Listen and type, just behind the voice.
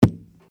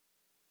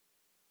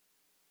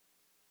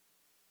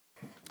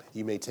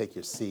You may take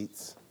your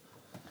seats.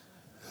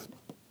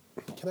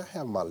 Can I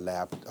have my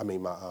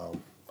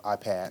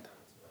iPad?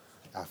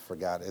 I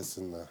forgot. It's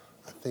in the,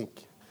 I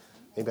think,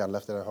 maybe I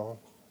left it at home.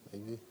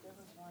 Maybe. There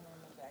was one in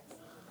the back seat.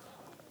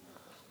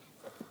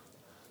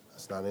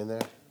 It's not in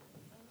there?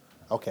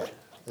 Okay.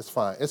 It's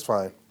fine. It's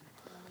fine.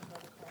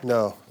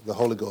 No, the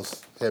Holy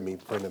Ghost had me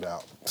print it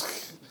out.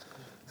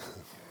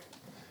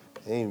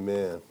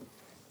 Amen.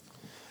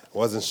 I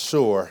wasn't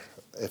sure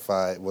if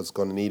I was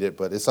going to need it,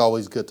 but it's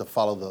always good to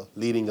follow the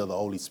leading of the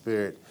Holy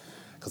Spirit.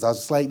 Because I was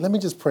just like, let me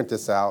just print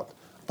this out.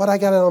 But I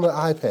got it on the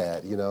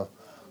iPad, you know.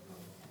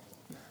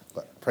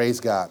 But praise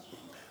God.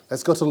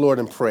 Let's go to the Lord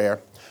in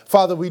prayer.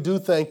 Father, we do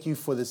thank you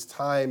for this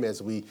time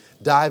as we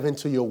dive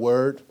into your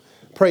word.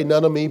 Pray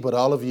none of me, but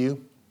all of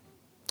you.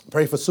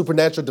 Pray for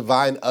supernatural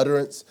divine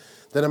utterance,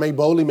 that I may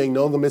boldly make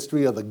known the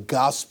mystery of the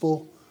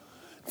gospel.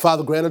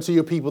 Father, grant unto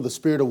your people the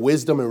spirit of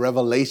wisdom and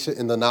revelation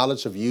in the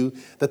knowledge of you,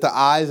 that the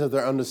eyes of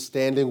their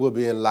understanding will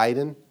be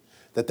enlightened,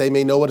 that they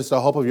may know what is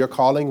the hope of your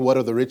calling, what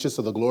are the riches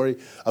of the glory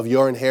of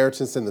your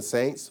inheritance in the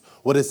saints,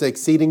 what is the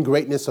exceeding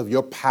greatness of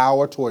your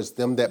power towards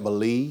them that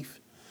believe.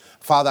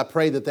 Father, I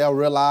pray that they'll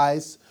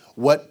realize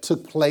what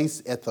took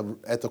place at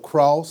the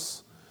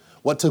cross,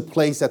 what took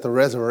place at the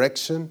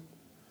resurrection.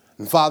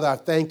 And Father, I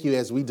thank you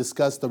as we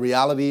discuss the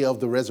reality of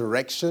the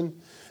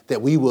resurrection,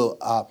 that we will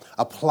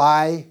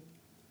apply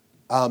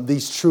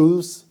these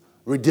truths,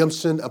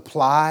 redemption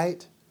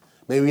applied.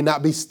 May we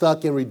not be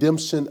stuck in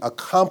redemption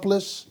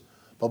accomplished,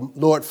 but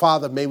Lord,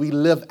 Father, may we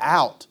live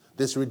out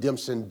this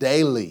redemption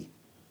daily.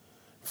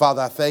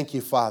 Father, I thank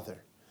you, Father.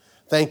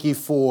 Thank you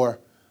for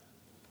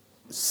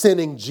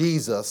sending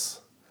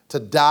Jesus to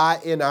die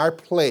in our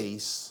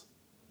place,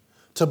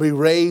 to be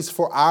raised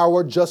for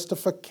our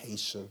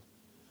justification.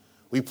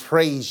 We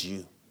praise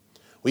you.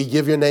 We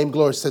give your name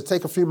glory. So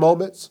take a few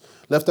moments,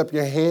 lift up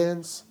your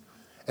hands,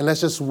 and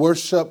let's just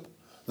worship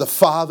the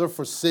Father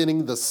for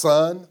sending the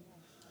Son.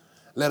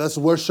 Let us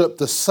worship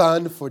the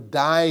Son for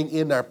dying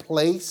in our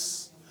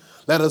place.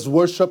 Let us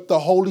worship the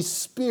Holy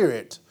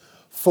Spirit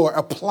for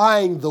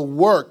applying the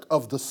work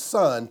of the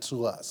Son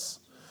to us.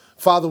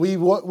 Father, we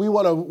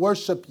want to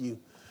worship you.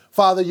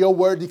 Father, your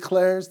word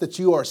declares that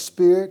you are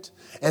spirit,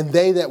 and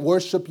they that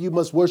worship you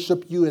must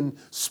worship you in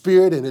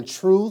spirit and in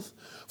truth,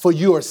 for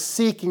you are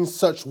seeking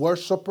such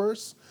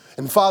worshipers.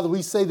 And Father,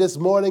 we say this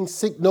morning,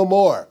 seek no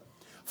more,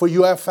 for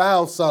you have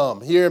found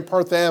some here in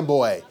Perth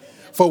Amboy,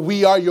 for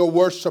we are your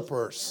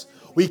worshipers.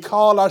 We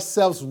call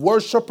ourselves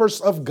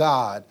worshipers of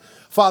God.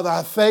 Father,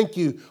 I thank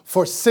you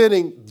for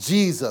sending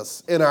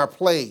Jesus in our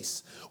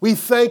place. We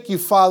thank you,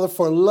 Father,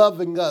 for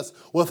loving us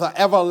with an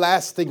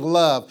everlasting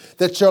love,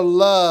 that your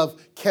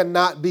love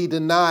cannot be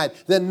denied,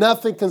 that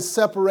nothing can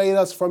separate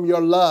us from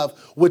your love,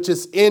 which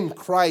is in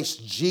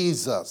Christ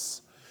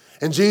Jesus.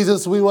 And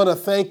Jesus, we want to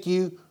thank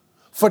you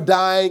for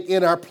dying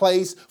in our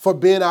place, for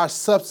being our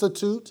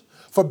substitute,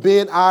 for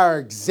being our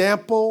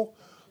example,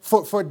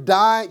 for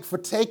dying, for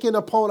taking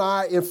upon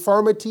our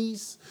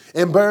infirmities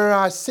and bearing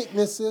our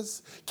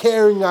sicknesses,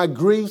 carrying our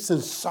griefs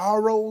and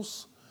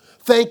sorrows.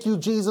 Thank you,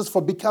 Jesus,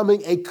 for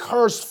becoming a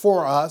curse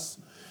for us,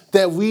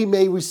 that we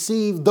may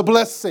receive the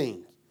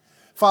blessing.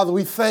 Father,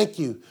 we thank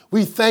you.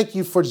 We thank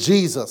you for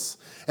Jesus.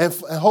 And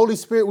Holy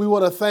Spirit, we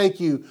want to thank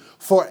you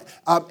for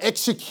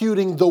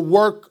executing the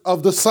work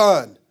of the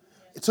Son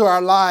to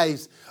our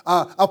lives,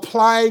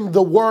 applying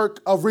the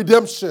work of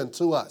redemption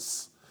to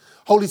us.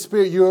 Holy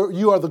Spirit,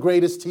 you are the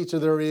greatest teacher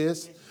there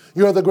is.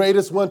 You're the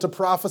greatest one to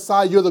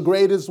prophesy. You're the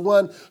greatest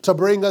one to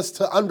bring us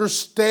to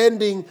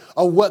understanding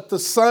of what the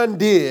Son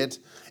did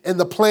and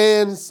the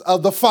plans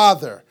of the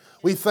Father.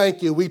 We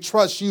thank you. We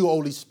trust you,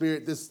 Holy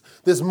Spirit,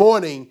 this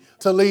morning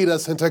to lead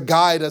us and to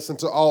guide us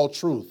into all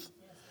truth.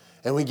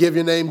 And we give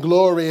your name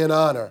glory and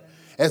honor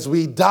as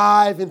we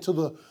dive into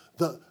the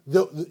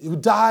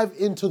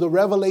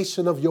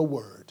revelation of your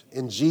word.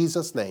 In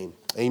Jesus' name,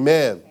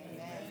 amen.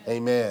 Amen.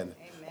 Amen.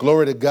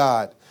 Glory to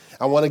God.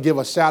 I want to give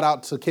a shout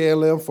out to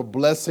KLM for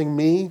blessing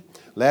me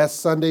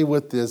last Sunday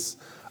with this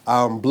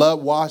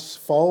blood wash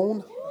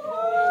phone.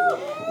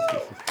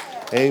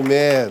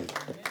 Amen.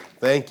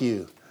 Thank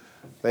you.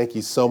 Thank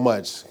you so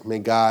much. May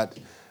God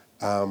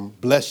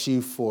bless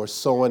you for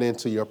sowing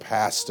into your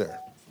pastor.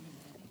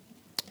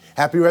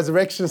 Happy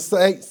Resurrection,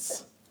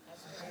 saints.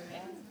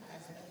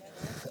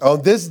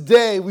 On this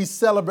day, we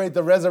celebrate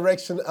the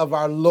resurrection of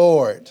our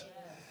Lord.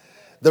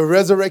 The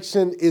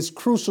resurrection is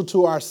crucial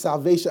to our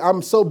salvation.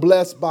 I'm so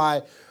blessed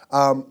by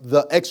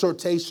the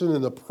exhortation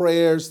and the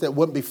prayers that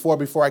went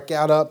before I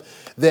got up,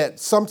 that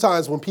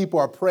sometimes when people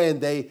are praying,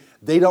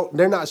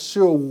 they're not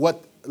sure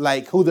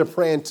who they're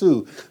praying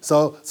to.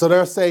 So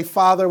they'll say,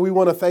 Father, we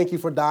want to thank you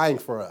for dying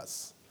for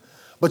us.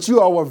 But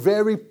you all were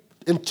very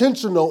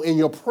intentional in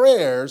your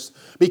prayers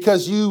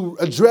because you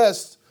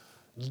addressed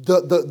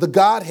the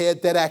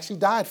Godhead that actually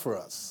died for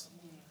us.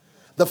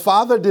 The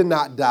Father did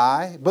not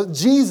die, but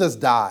Jesus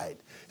died,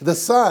 the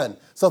Son.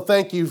 So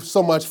thank you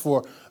so much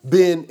for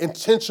being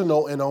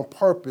intentional and on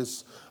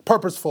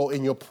purposeful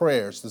in your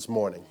prayers this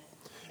morning.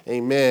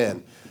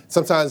 Amen.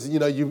 Sometimes,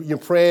 you're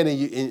praying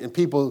and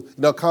people,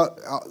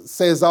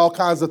 says all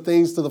kinds of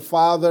things to the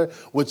Father,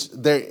 which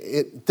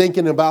they're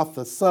thinking about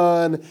the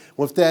Son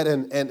with that,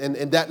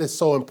 and that is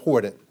so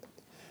important.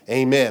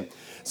 Amen.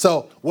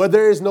 So where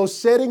there is no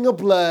shedding of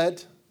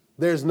blood,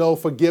 there's no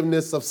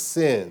forgiveness of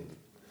sin.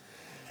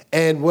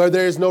 And where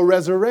there is no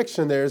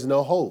resurrection, there is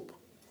no hope.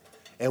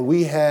 And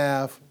we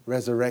have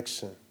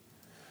resurrection.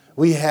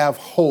 We have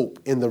hope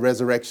in the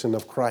resurrection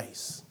of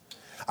Christ.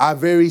 Our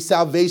very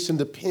salvation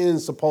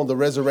depends upon the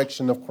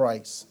resurrection of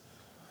Christ.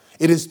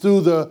 It is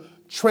through the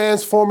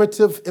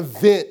transformative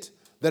event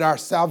that our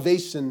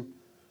salvation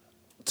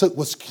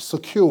was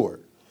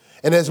secured.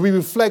 And as we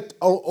reflect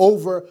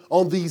over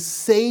on these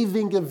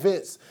saving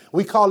events,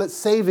 we call it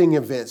saving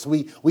events.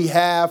 We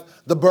have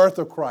the birth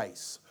of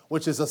Christ,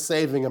 which is a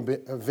saving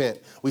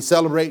event. We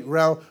celebrate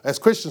as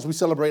Christians, we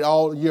celebrate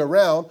all year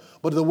round,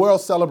 but the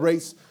world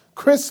celebrates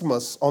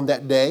Christmas on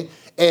that day,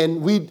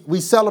 and we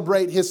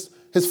celebrate his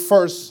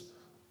first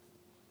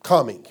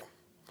coming.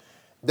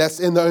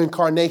 That's in the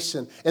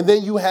incarnation. And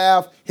then you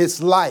have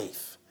his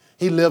life.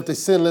 He lived a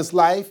sinless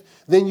life.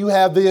 Then you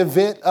have the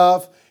event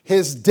of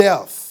his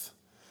death.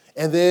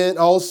 And then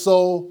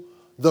also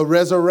the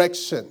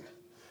resurrection.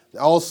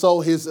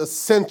 Also his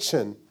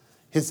ascension,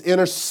 his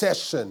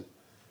intercession,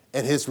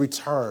 and his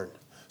return.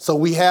 So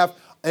we have,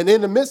 and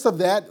in the midst of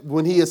that,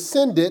 when he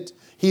ascended,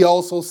 he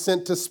also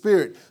sent the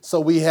Spirit. So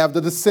we have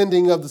the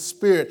descending of the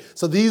Spirit.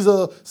 So these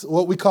are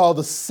what we call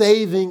the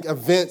saving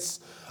events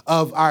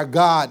of our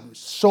God,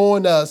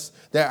 showing us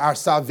that our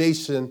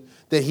salvation,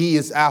 that he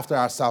is after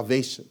our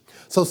salvation.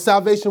 So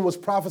salvation was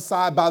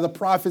prophesied by the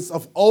prophets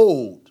of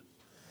old.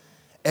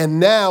 And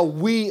now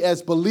we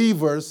as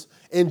believers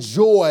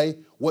enjoy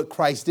what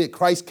Christ did.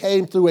 Christ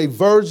came through a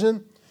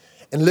virgin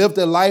and lived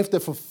a life that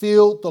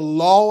fulfilled the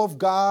law of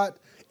God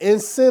and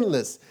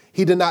sinless.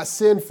 He did not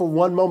sin for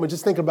one moment.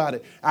 Just think about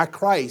it. Our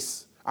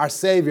Christ, our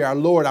Savior, our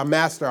Lord, our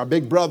Master, our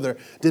big brother,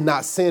 did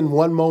not sin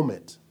one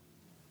moment.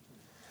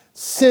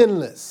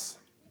 Sinless.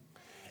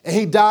 And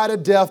he died a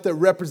death that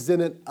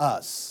represented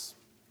us.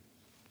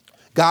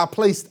 God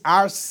placed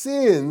our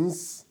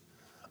sins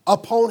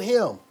upon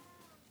him.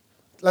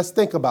 Let's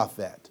think about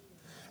that.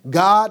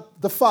 God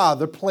the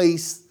Father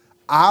placed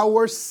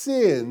our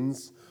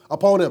sins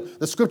upon him.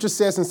 The scripture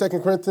says in 2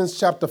 Corinthians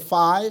chapter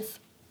 5,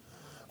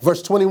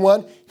 verse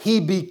 21, he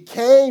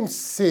became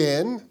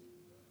sin,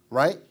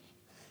 right?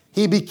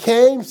 He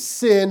became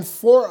sin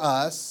for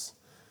us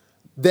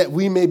that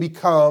we may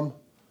become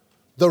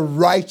the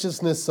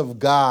righteousness of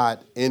God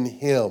in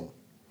him.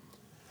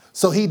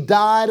 So he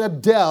died a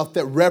death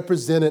that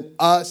represented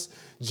us.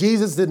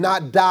 Jesus did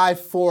not die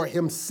for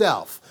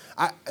himself.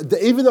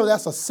 Even though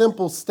that's a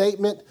simple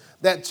statement,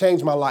 that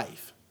changed my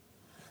life.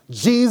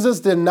 Jesus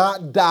did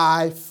not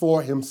die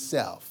for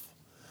himself,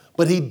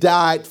 but he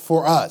died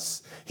for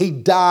us. He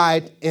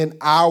died in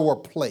our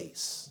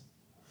place.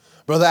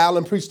 Brother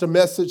Allen preached a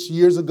message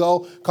years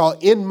ago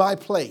called In My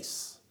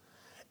Place.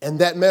 And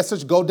that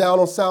message, go to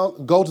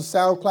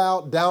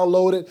SoundCloud,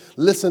 download it,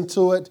 listen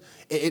to it.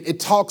 It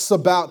talks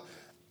about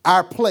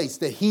our place,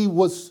 that he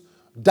was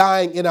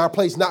dying in our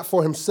place, not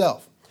for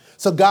himself.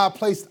 So God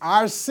placed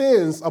our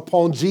sins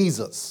upon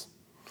Jesus.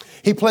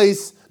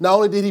 Not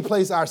only did he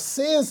place our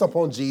sins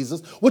upon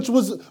Jesus, which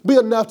would be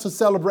enough to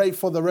celebrate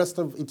for the rest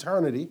of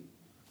eternity.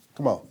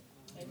 Come on.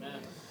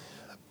 Amen.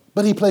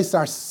 But he placed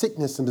our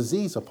sickness and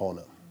disease upon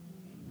him.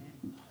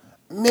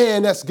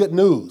 Man, that's good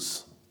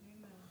news.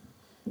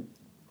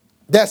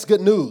 That's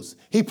good news.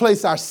 He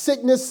placed our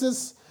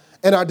sicknesses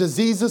and our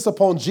diseases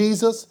upon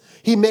Jesus.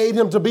 He made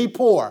him to be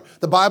poor.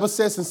 The Bible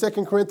says in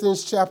 2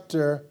 Corinthians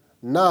chapter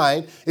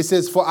 9, it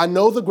says, for I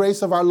know the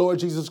grace of our Lord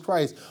Jesus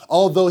Christ.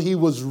 Although he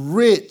was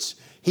rich,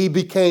 he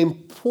became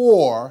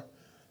poor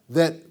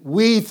that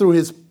we through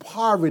his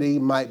poverty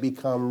might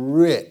become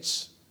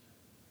rich.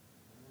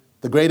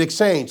 The great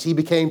exchange. He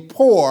became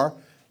poor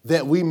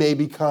that we may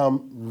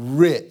become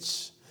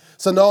rich.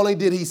 So not only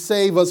did he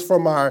save us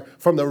from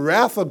the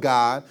wrath of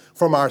God,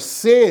 from our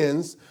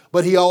sins,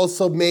 but he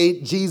also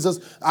made Jesus.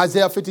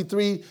 Isaiah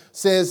 53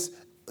 says,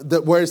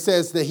 where it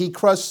says that he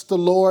crushed the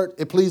Lord,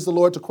 it pleased the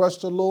Lord to crush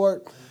the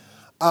Lord.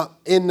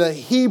 In the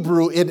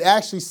Hebrew, it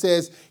actually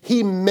says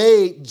he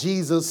made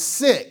Jesus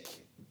sick.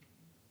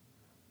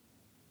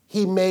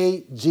 He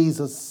made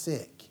Jesus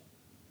sick.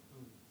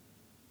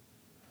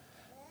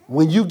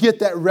 When you get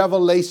that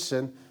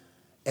revelation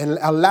and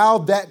allow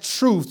that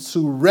truth to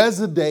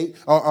resonate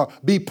or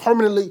be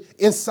permanently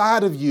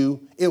inside of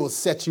you, it will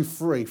set you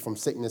free from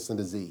sickness and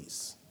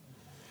disease.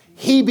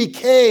 He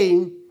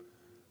became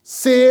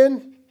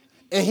sin,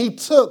 and he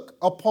took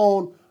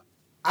upon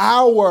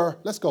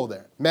let's go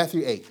there,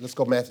 Matthew 8. Let's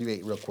go Matthew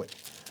 8 real quick.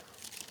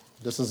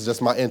 This is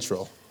just my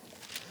intro.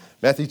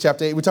 Matthew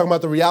chapter 8, we're talking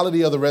about the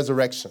reality of the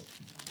resurrection.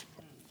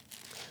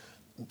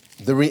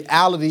 The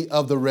reality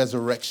of the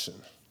resurrection.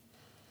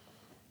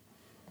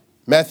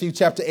 Matthew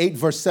chapter 8,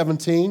 verse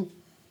 17.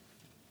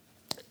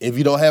 If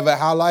you don't have it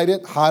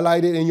highlighted,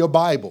 highlight it in your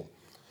Bible.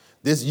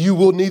 You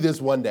will need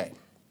this one day.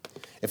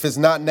 If it's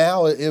not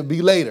now, it'll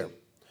be later.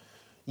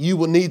 You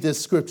will need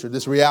this scripture,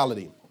 this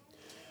reality.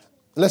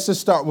 Let's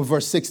just start with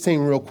verse 16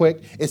 real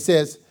quick. It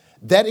says,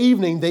 that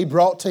evening they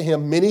brought to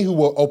him many who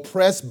were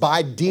oppressed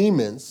by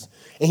demons,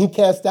 and he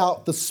cast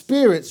out the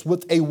spirits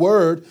with a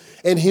word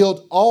and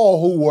healed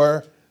all who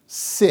were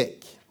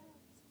sick.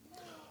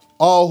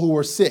 All who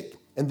were sick.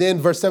 And then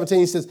verse 17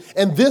 he says,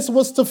 and this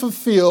was to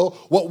fulfill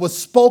what was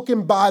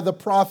spoken by the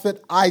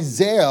prophet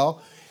Isaiah.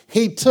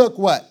 He took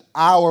what?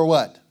 Our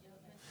what?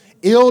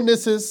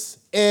 Illnesses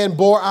and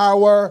bore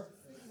our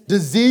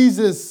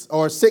diseases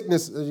or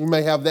sickness. You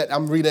may have that.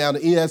 I'm reading out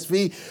the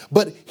ESV.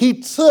 But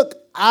he took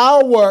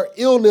our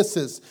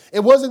illnesses.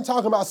 It wasn't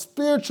talking about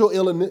spiritual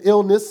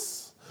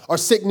illness or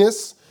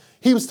sickness.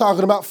 He was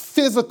talking about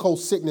physical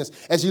sickness.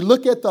 As you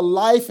look at the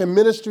life and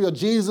ministry of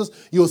Jesus,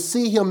 you'll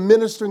see him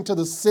ministering to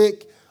the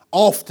sick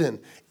often.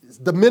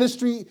 The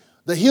ministry,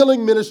 the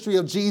healing ministry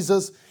of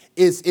Jesus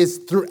is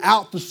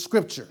throughout the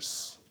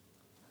scriptures.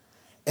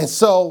 And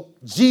so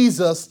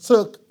Jesus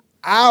took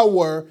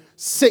our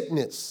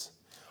sickness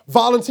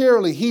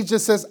voluntarily. He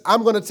just says,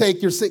 I'm going to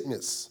take your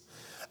sickness.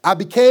 I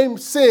became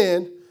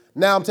sin.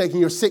 Now I'm taking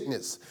your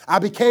sickness. I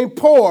became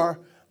poor.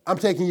 I'm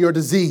taking your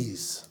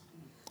disease.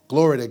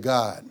 Glory to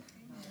God.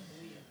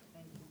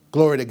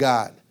 Glory to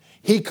God.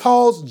 He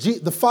calls,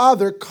 the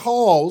Father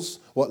calls,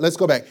 well, let's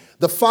go back.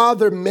 The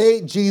Father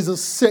made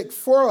Jesus sick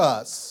for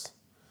us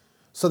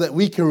so that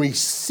we can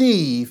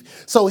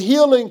receive. So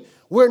healing,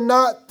 we're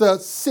not the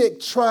sick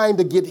trying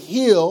to get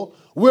healed.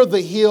 We're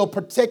the healed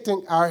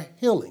protecting our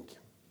healing.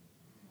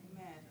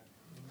 Amen.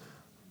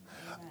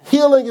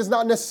 Healing is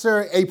not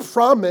necessarily a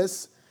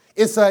promise.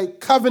 It's a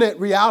covenant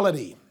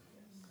reality.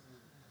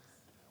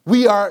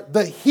 We are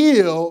the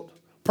healed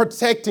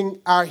protecting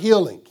our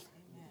healing.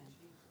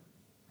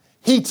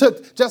 He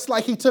took, just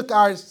like he took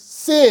our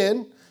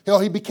sin,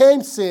 he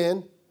became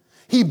sin.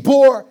 He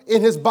bore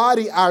in his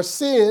body our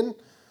sins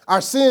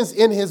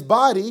in his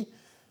body.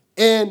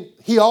 And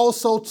he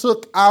also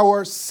took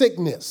our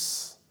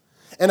sickness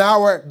and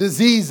our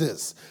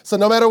diseases. So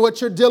no matter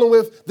what you're dealing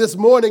with this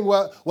morning,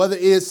 whether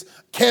it's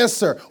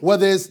cancer,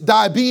 whether it's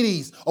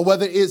diabetes, or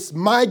whether it's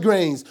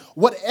migraines,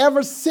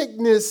 whatever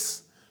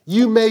sickness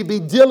you may be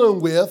dealing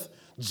with,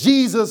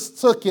 Jesus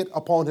took it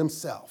upon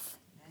himself.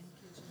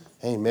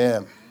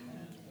 Amen.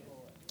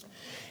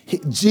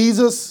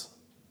 Jesus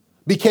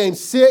became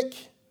sick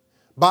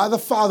by the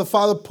Father. The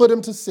Father put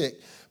him to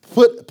sick,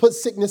 put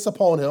sickness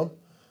upon him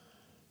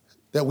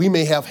that we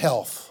may have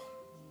health.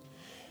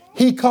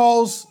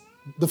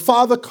 The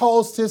Father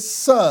caused his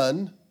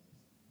Son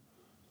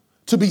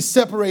to be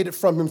separated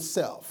from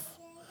himself.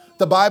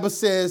 The Bible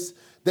says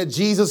that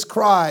Jesus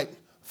cried,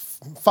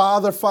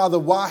 Father, Father,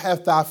 why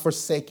hast thou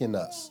forsaken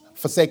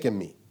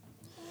me?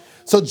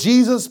 So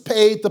Jesus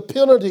paid the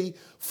penalty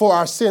for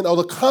our sin, or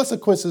the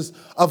consequences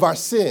of our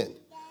sin.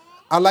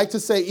 I like to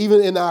say,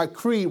 even in our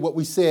creed, what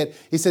we said,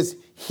 he says,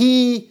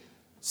 he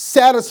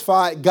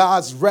satisfied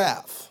God's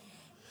wrath.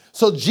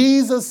 So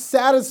Jesus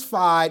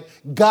satisfied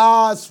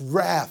God's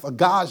wrath, or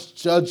God's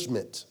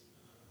judgment.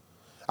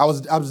 I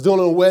was doing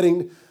a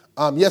wedding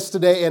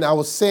yesterday, and I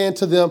was saying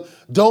to them,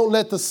 don't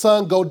let the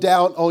sun go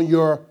down on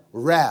your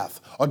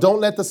wrath, or don't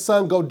let the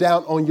sun go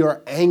down on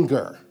your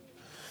anger.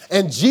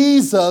 And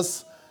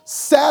Jesus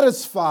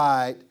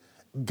satisfied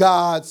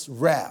God's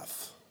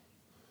wrath,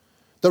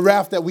 the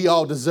wrath that we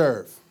all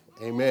deserve.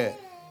 Amen.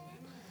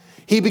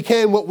 He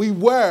became what we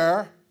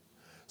were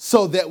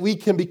so that we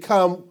can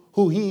become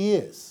who he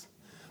is.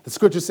 The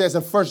scripture says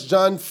in 1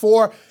 John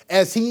 4,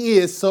 as he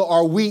is, so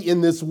are we in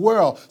this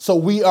world. So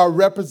we are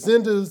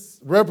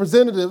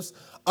representatives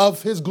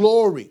of his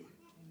glory.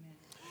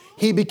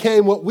 He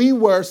became what we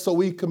were so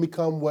we can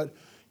become what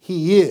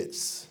he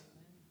is.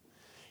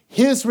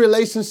 His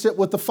relationship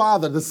with the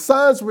Father, the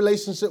Son's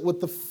relationship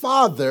with the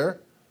Father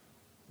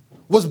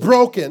was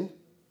broken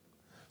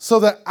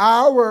so that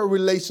our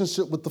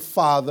relationship with the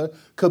Father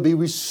could be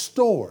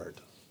restored.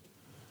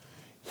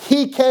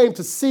 He came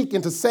to seek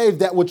and to save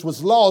that which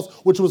was lost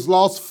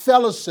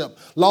fellowship,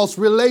 lost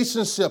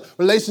relationship.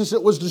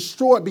 Relationship was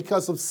destroyed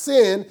because of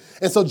sin.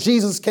 And so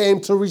Jesus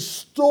came to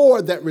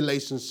restore that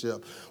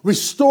relationship,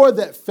 restore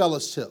that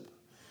fellowship.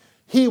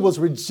 He was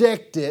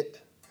rejected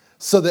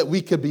so that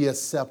we could be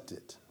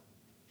accepted.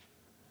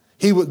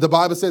 The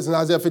Bible says in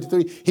Isaiah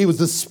 53, he was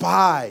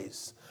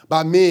despised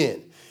by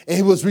men, and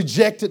he was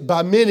rejected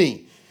by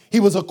many. He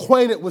was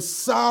acquainted with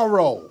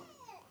sorrow.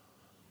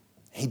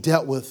 He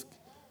dealt with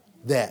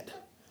that.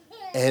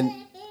 And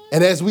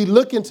as we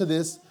look into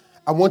this,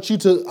 I want you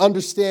to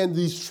understand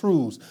these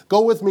truths.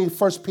 Go with me to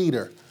 1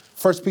 Peter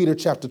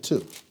chapter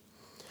 2.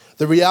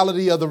 The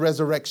reality of the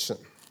resurrection.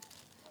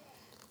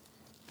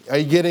 Are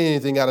you getting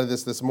anything out of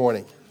this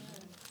morning?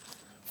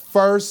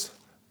 1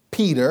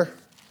 Peter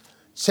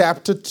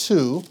chapter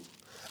 2.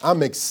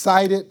 I'm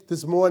excited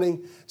this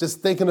morning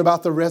just thinking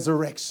about the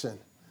resurrection.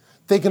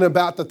 Thinking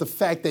about the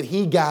fact that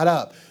he got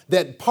up.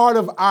 That part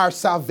of our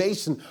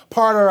salvation,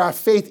 part of our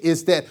faith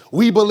is that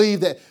we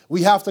believe that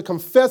we have to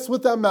confess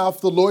with our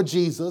mouth the Lord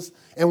Jesus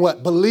and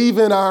what? Believe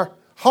in our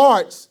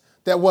hearts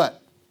that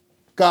what?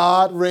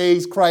 God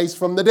raised Christ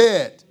from the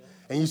dead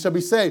and you shall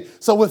be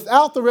saved. So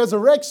without the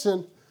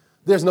resurrection,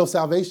 there's no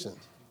salvation.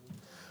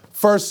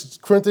 1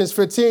 Corinthians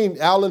 15,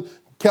 Alan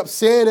kept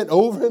saying it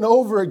over and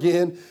over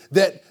again,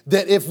 that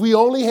if we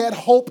only had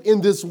hope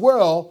in this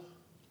world,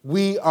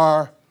 we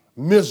are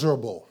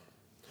miserable.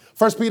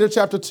 1 Peter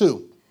chapter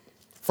 2.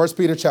 1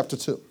 Peter chapter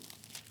 2.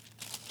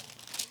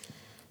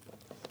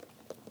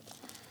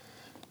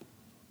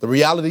 The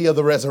reality of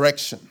the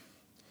resurrection.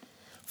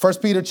 1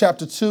 Peter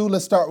chapter 2,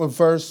 let's start with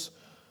verse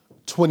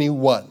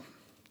 21.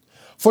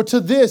 For to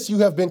this you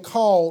have been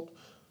called,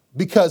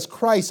 because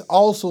Christ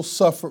also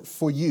suffered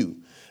for you,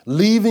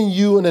 leaving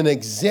you in an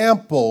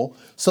example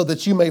so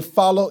that you may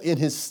follow in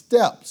his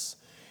steps.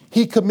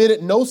 He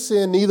committed no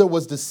sin, neither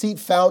was deceit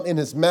found in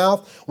his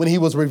mouth. When he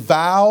was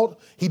reviled,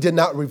 he did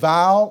not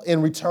revile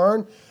in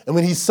return. And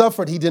when he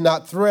suffered, he did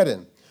not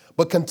threaten,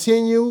 but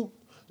continued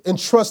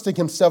entrusting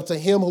himself to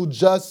him who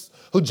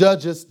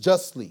judges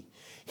justly.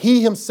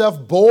 He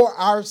himself bore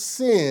our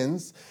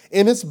sins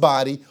in his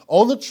body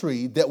on the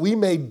tree, that we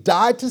may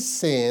die to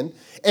sin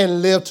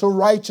and live to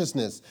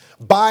righteousness.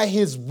 By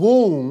his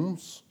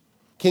wounds,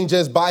 King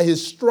James, by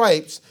his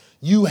stripes,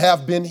 you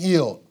have been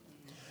healed.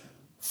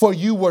 For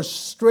you were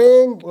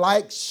straying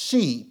like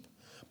sheep,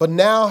 but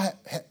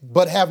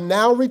have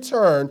now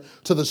returned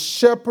to the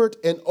shepherd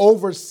and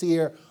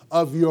overseer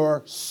of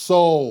your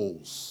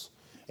souls.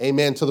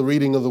 Amen to the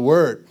reading of the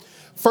word.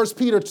 1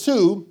 Peter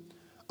 2,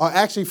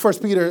 actually 1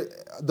 Peter,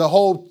 the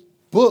whole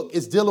book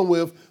is dealing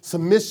with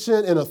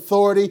submission and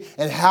authority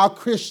and how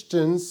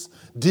Christians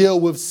deal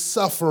with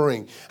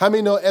suffering. How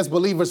many know as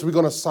believers we're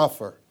going to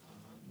suffer?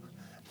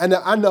 And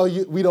I know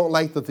we don't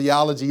like the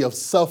theology of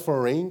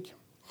suffering,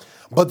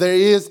 but there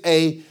is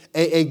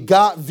a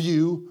God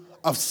view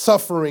of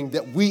suffering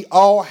that we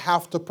all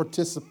have to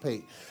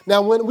participate.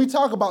 Now, when we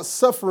talk about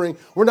suffering,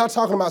 we're not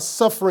talking about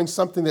suffering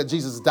something that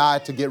Jesus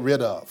died to get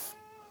rid of.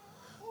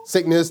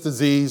 Sickness,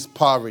 disease,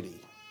 poverty.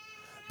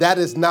 That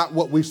is not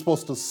what we're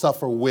supposed to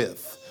suffer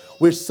with.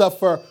 We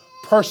suffer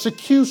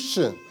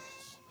persecution.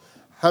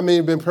 How many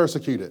have been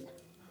persecuted?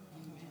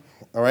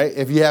 All right.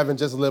 If you haven't,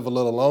 just live a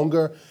little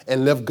longer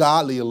and live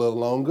godly a little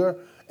longer,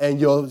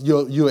 and you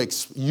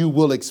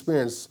will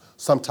experience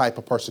some type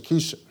of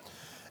persecution.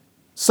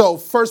 So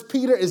 1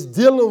 Peter is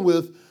dealing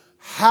with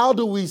how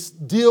do we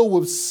deal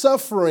with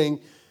suffering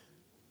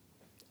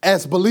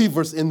as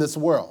believers in this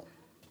world.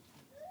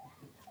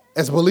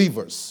 As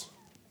believers.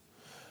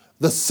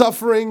 The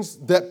sufferings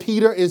that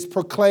Peter is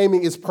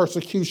proclaiming is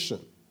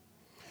persecution.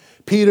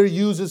 Peter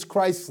uses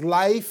Christ's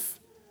life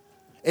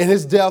and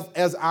his death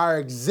as our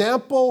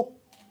example,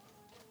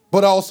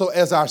 but also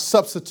as our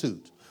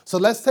substitute. So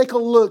let's take a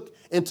look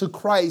into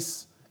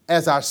Christ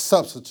as our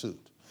substitute.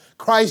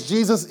 Christ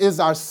Jesus is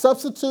our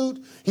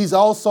substitute. He's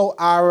also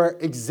our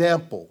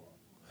example.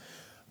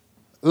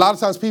 A lot of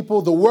times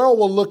the world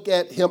will look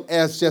at him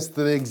as just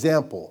an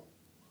example.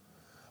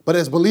 But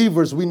as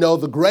believers, we know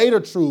the greater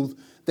truth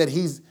that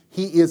he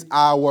is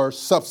our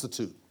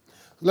substitute.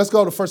 Let's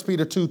go to 1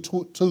 Peter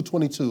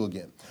 2:22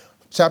 again.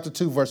 Chapter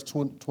 2, verse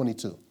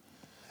 22.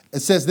 It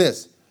says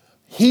this,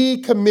 he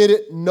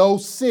committed no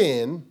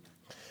sin,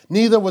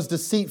 neither was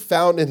deceit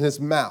found in his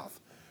mouth.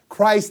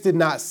 Christ did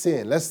not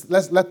sin. Let's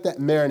let that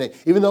marinate.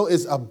 Even though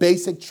it's a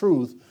basic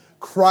truth,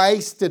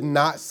 Christ did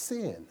not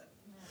sin.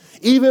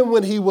 Even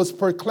when he was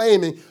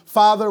proclaiming,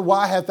 Father,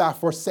 why hast thou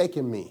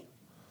forsaken me?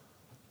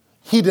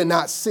 He did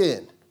not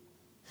sin.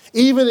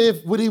 Even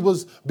if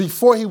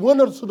before he went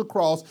up to the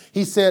cross,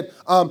 he said,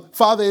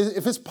 Father,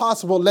 if it's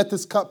possible, let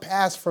this cup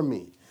pass from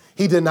me.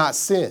 He did not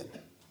sin.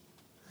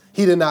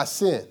 He did not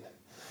sin.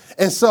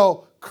 And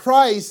so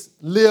Christ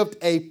lived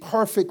a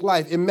perfect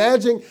life.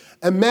 Imagine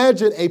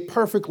a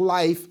perfect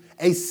life,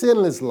 a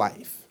sinless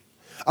life,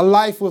 a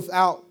life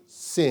without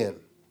sin.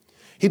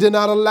 He did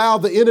not allow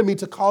the enemy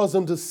to cause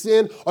him to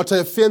sin or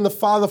to offend the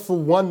Father for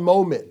one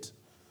moment.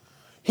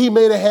 He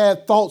may have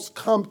had thoughts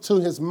come to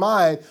his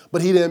mind,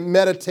 but he didn't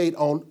meditate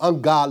on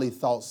ungodly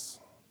thoughts.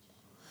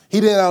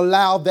 He didn't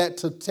allow that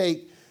to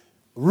take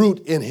root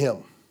in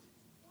him.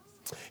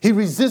 He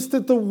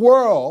resisted the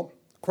world,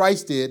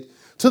 Christ did,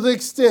 to the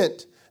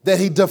extent that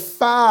he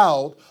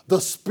defiled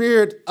the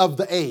spirit of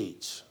the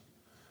age.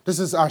 This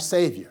is our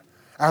Savior,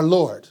 our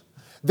Lord.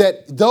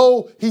 That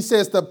though he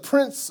says the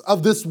prince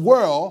of this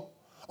world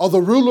or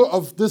the ruler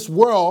of this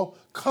world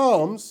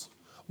comes,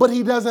 but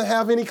he doesn't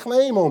have any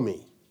claim on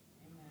me.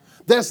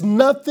 There's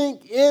nothing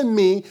in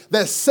me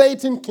that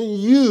Satan can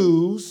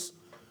use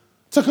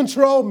to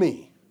control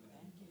me.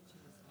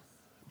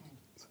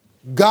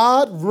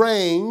 God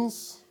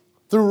reigns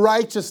through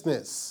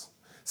righteousness.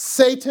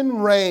 Satan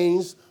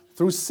reigns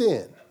through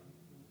sin.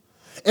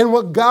 And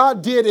what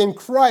God did in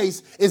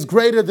Christ is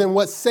greater than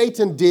what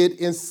Satan did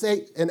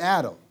in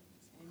Adam.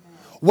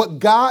 What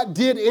God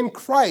did in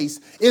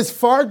Christ is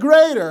far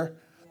greater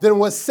than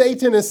what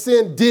Satan and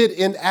sin did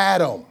in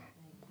Adam.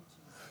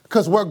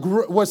 Because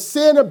where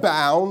sin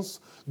abounds,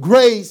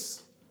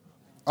 grace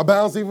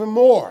abounds even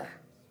more.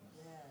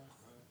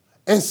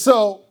 And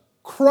so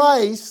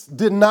Christ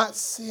did not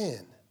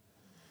sin.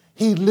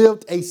 He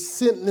lived a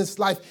sinless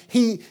life.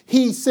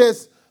 He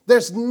says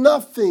there's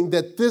nothing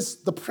that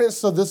the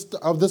prince of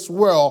this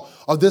world,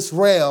 of this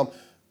realm,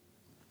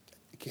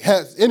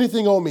 has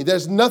anything on me.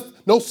 There's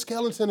no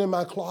skeleton in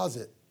my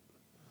closet.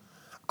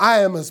 I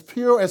am as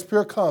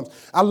pure comes.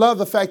 I love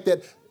the fact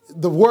that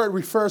the word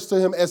refers to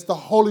him as the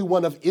Holy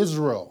One of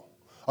Israel,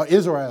 or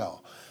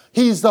Israel.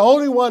 He's the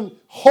only one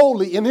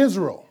holy in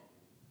Israel.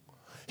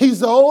 He's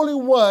the only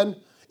one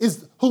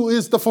who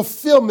is the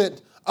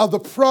fulfillment of the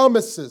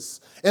promises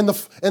and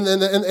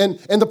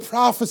the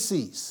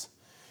prophecies.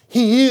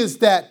 He is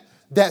that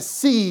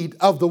seed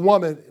of the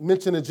woman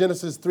mentioned in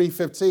Genesis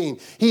 3:15.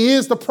 He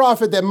is the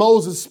prophet that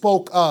Moses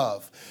spoke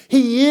of.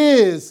 He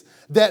is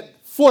that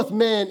fourth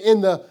man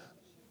in the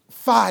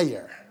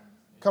fire.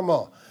 Come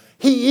on.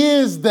 He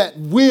is that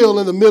wheel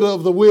in the middle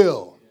of the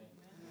wheel.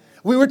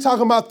 We were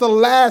talking about the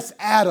last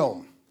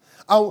Adam.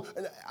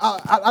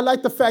 I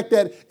like the fact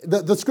that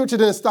the scripture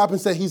didn't stop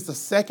and say he's the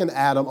second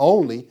Adam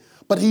only,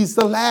 but he's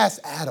the last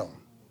Adam.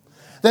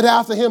 That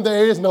after him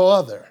there is no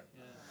other.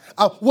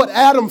 What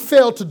Adam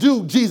failed to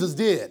do, Jesus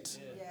did.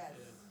 Yes.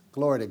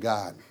 Glory to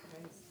God.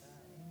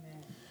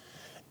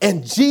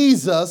 And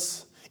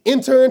Jesus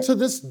entered into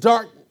this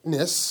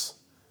darkness,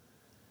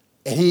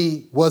 and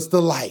he was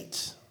the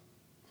light.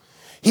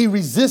 He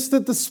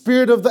resisted the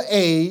spirit of the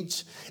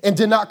age and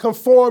did not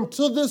conform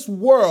to this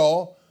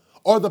world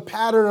or the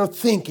pattern of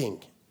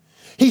thinking.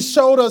 He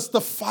showed us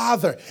the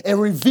Father and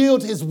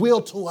revealed his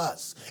will to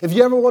us. If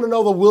you ever want to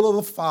know the will of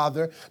the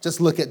Father, just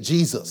look at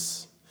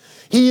Jesus.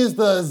 He is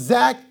the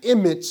exact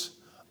image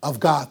of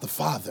God the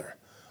Father,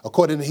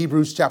 according to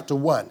Hebrews chapter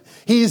 1.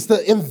 He is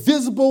the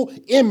invisible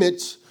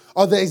image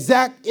or the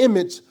exact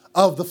image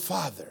of the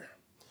Father.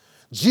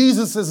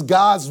 Jesus is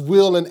God's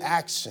will in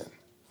action.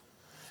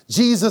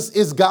 Jesus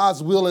is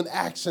God's will in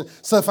action.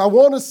 So if I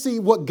want to see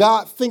what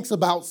God thinks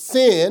about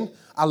sin,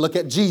 I look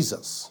at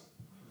Jesus.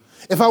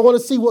 If I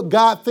want to see what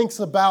God thinks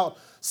about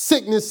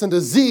sickness and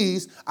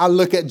disease, I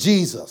look at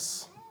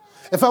Jesus.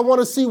 If I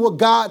want to see what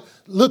God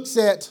looks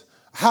at,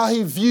 how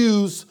he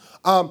views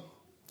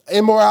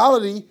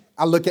immorality,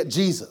 I look at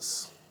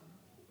Jesus.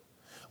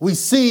 We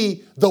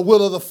see the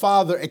will of the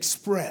Father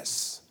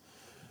expressed.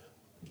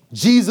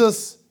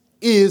 Jesus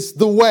is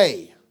the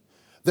way.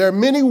 There are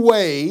many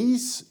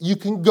ways you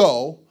can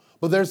go,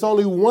 but there's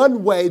only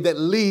one way that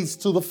leads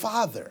to the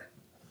Father,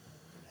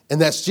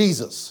 and that's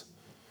Jesus.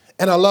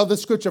 And I love the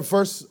scripture,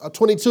 verse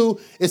 22,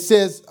 it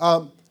says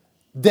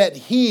that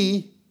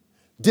he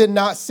did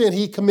not sin.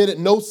 He committed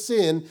no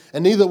sin,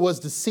 and neither was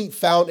deceit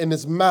found in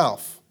his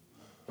mouth.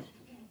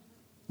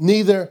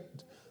 Neither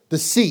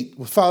deceit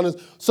was found in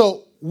his...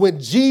 So when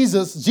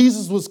Jesus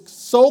was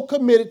so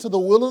committed to the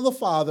will of the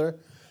Father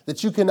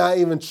that you cannot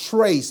even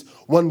trace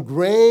one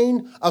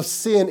grain of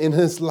sin in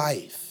his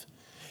life.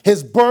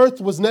 His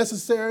birth was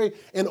necessary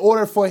in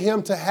order for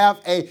him to have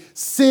a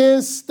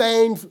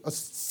sin-stained,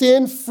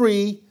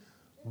 sin-free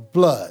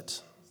blood.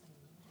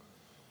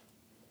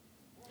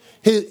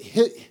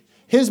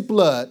 His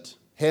blood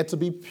had to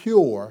be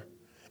pure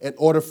in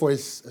order for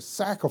his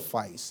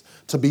sacrifice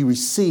to be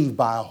received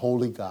by a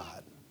holy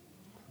God.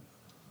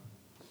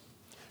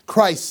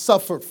 Christ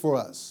suffered for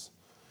us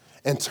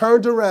and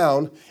turned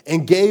around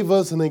and gave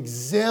us an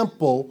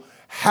example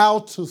how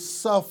to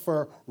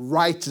suffer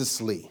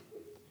righteously.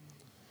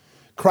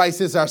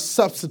 Christ is our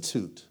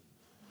substitute.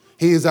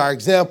 He is our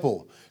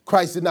example.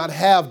 Christ did not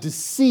have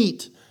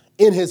deceit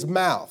in his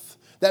mouth.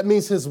 That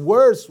means his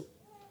words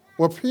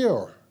were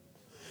pure.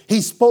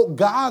 He spoke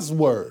God's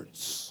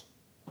words.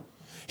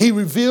 He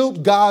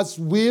revealed God's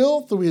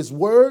will through his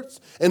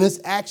words and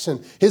his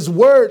action. His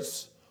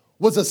words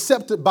was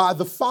accepted by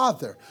the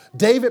Father.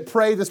 David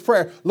prayed this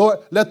prayer, Lord,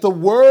 let the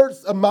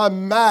words of my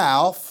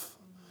mouth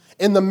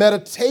and the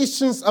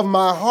meditations of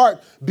my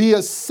heart be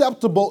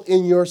acceptable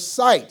in your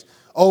sight.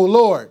 Oh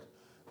Lord,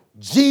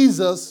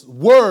 Jesus'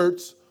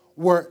 words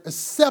were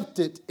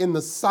accepted in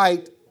the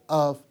sight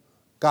of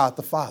God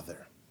the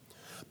Father.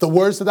 The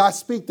words that I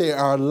speak, they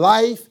are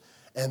life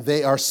and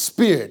they are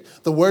spirit.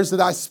 The words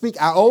that I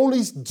speak, I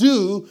only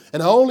do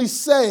and I only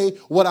say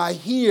what I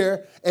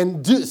hear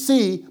and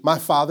see my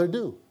Father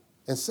do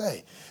and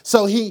say.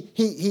 So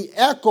he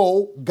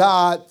echoed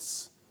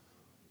God's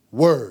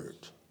word.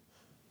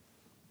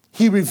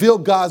 He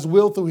revealed God's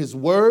will through his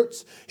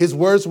words. His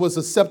words was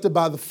accepted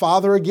by the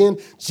Father again.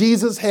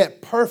 Jesus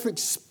had perfect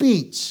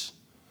speech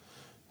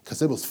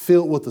because it was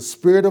filled with the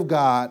Spirit of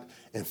God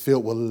and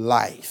filled with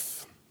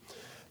life.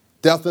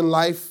 Death and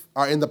life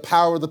are in the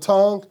power of the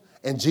tongue,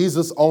 and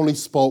Jesus only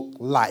spoke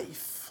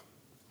life.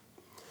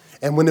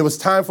 And when it was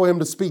time for him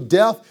to speak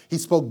death, he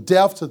spoke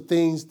death to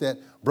things that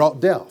brought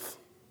death.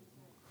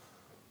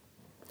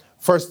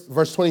 First,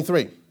 verse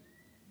 23.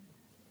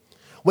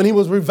 When he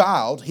was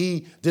reviled,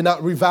 he did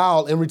not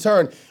revile in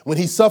return. When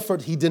he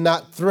suffered, he did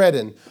not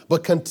threaten,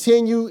 but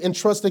continue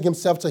entrusting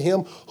himself to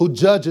him who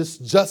judges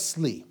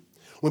justly.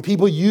 When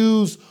people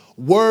use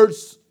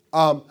words,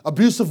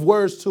 abusive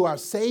words to our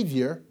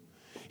Savior,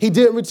 he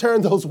didn't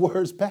return those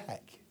words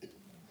back.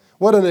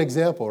 What an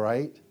example,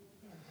 right?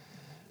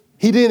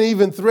 He didn't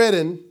even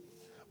threaten,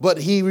 but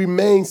he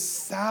remained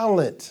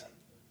silent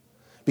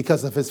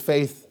because of his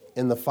faith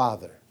in the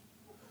Father.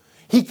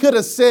 He could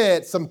have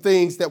said some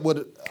things that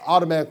would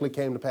automatically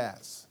came to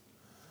pass.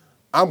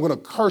 I'm going to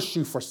curse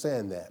you for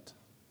saying that.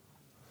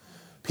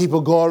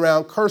 People go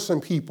around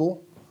cursing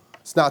people.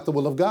 It's not the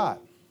will of God.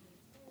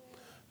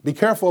 Be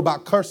careful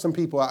about cursing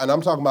people. And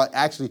I'm talking about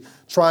actually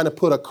trying to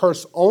put a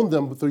curse on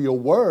them through your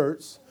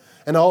words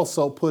and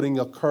also putting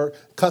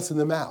cussing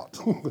them out.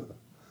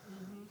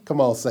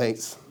 Come on,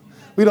 saints.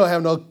 We don't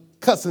have no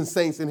cussing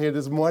saints in here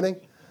this morning.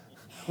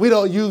 We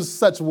don't use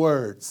such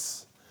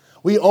words.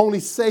 We only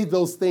say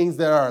those things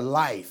that are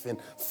life and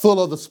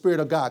full of the Spirit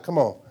of God. Come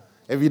on.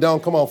 If you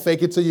don't, come on,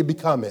 fake it till you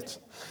become it.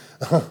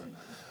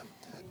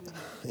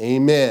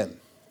 Amen.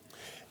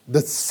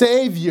 The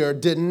Savior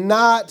did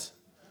not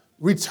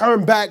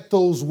return back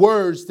those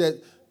words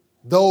that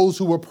those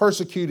who were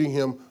persecuting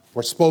him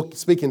were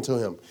speaking to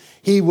him.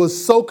 He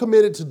was so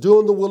committed to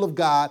doing the will of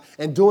God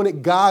and doing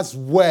it God's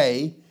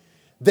way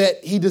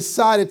that he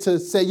decided to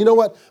say, you know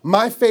what?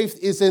 My faith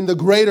is in the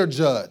greater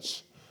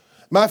judge.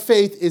 My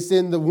faith is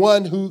in the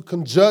one who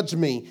can judge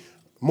me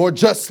more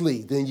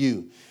justly than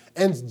you.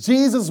 And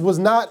Jesus was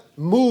not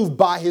moved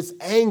by his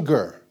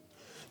anger.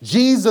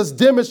 Jesus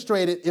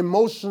demonstrated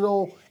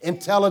emotional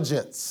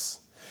intelligence.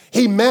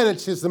 He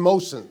managed his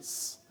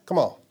emotions. Come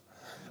on.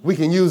 We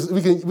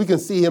can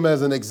see him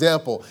as an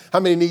example. How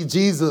many need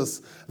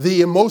Jesus,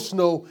 the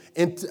emotional,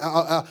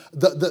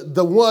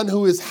 the one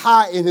who is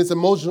high in his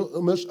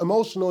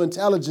emotional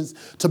intelligence,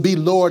 to be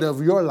Lord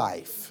of your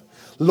life,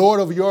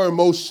 Lord of your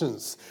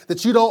emotions,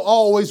 that you don't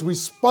always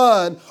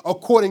respond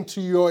according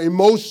to your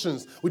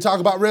emotions. We talk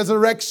about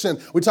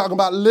resurrection. We talk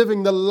about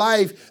living the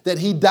life that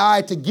he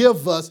died to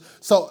give us.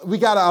 So we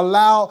got to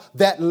allow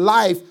that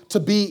life to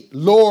be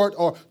Lord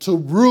or to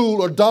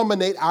rule or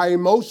dominate our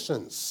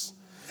emotions.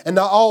 And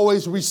not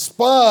always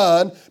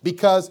respond,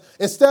 because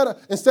instead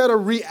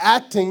of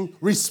reacting,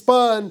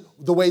 respond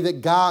the way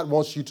that God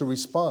wants you to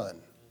respond.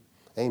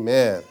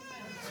 Amen.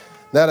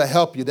 That'll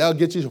help you. That'll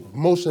get you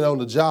promotion on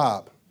the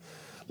job.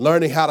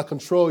 Learning how to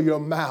control your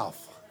mouth.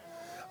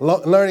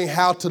 Learning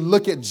how to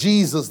look at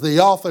Jesus, the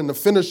author and the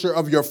finisher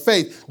of your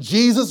faith.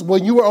 Jesus,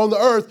 when you were on the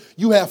earth,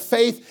 you have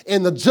faith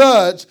in the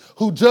judge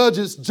who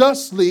judges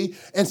justly.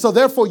 And so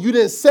therefore you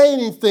didn't say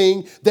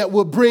anything that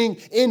would bring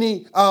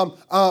any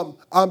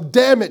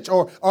damage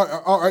or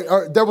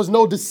there was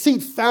no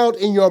deceit found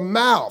in your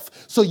mouth.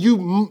 So you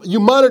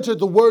monitored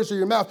the words of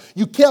your mouth.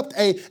 You kept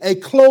a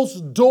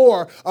closed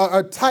door,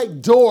 a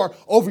tight door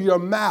over your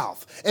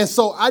mouth. And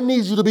so I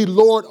need you to be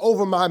Lord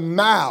over my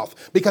mouth,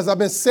 because I've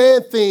been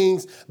saying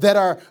things that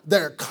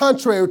are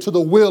contrary to the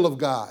will of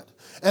God.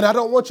 And I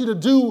don't want you to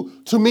do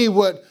to me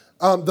what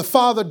the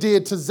father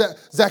did to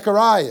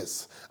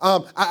Zacharias.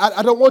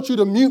 I don't want you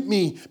to mute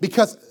me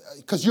because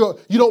you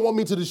don't want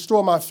me to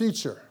destroy my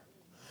future.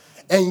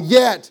 And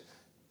yet,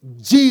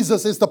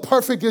 Jesus is the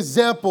perfect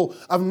example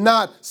of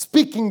not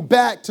speaking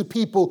back to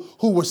people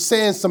who were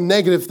saying some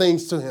negative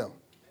things to him.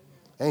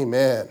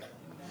 Amen.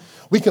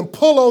 We can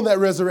pull on that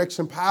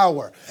resurrection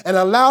power and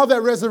allow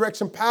that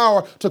resurrection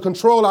power to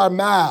control our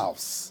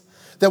mouths.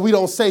 That we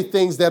don't say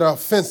things that are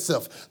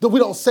offensive, that we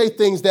don't say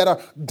things that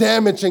are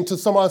damaging to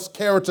someone's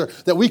character,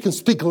 that we can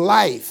speak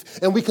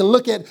life and we can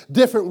look at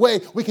different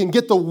ways. We can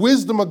get the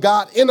wisdom of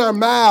God in our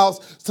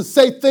mouths to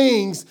say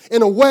things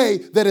in a way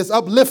that is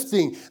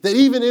uplifting, that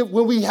even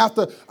when we have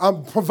to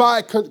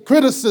provide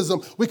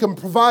criticism, we can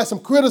provide some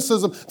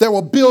criticism that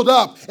will build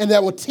up and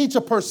that will teach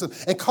a person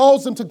and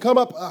cause them to come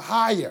up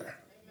higher.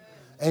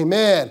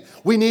 Amen.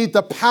 We need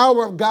the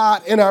power of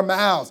God in our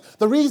mouths.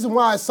 The reason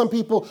why some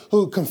people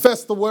who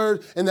confess the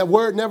word and that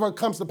word never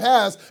comes to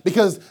pass,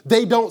 because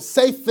they don't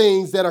say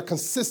things that are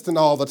consistent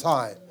all the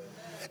time.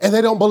 And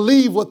they don't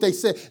believe what they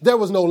say. There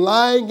was no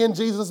lying in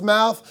Jesus'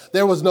 mouth.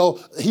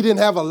 He didn't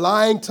have a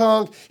lying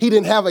tongue. He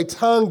didn't have a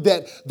tongue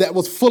that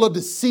was full of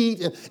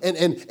deceit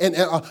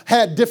and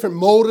had different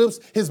motives.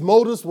 His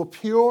motives were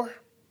pure.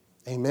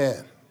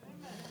 Amen.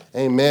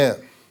 Amen.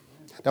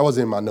 That was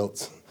in my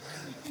notes.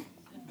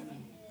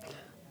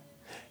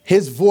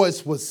 His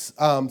voice was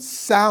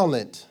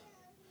silent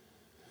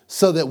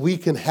so that we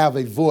can have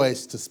a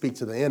voice to speak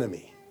to the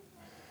enemy.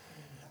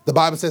 The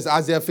Bible says,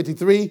 Isaiah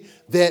 53,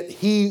 that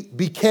he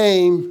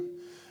became,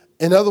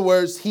 in other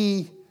words,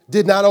 he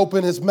did not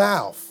open his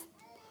mouth.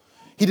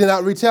 He did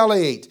not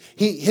retaliate.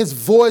 His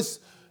voice,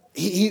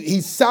 he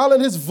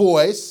silenced his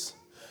voice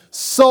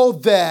so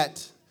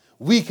that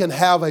we can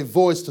have a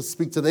voice to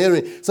speak to the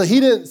enemy. So he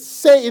didn't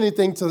say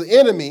anything to the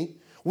enemy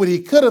when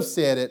he could have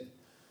said it,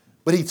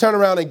 but he turned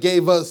around and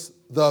gave us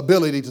the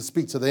ability to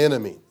speak to the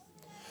enemy.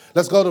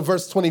 Let's go to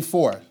verse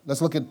 24.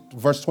 Let's look at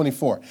verse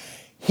 24.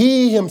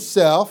 He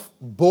himself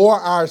bore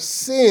our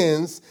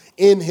sins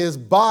in his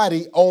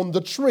body on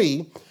the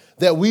tree,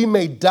 that we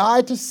may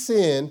die to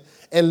sin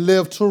and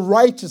live to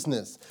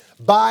righteousness.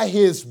 By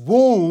his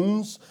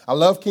wounds, I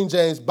love King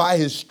James, by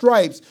his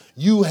stripes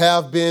you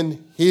have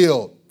been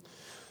healed.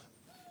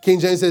 King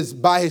James says,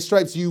 by his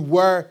stripes you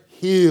were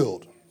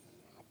healed.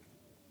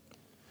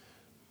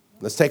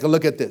 Let's take a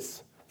look at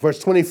this. Verse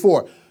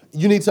 24.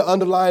 You need to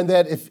underline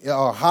that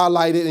or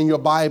highlight it in your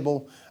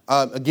Bible.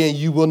 Again,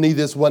 you will need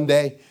this one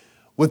day.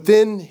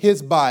 Within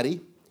his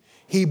body,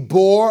 he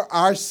bore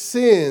our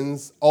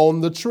sins on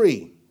the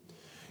tree.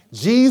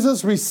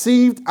 Jesus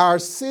received our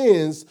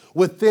sins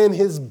within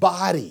his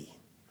body.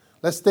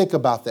 Let's think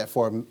about that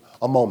for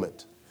a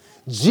moment.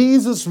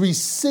 Jesus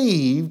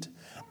received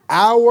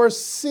our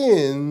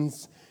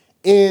sins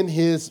in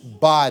his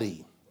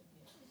body.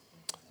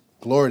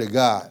 Glory to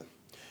God.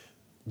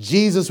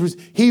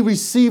 He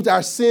received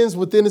our sins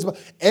within his body.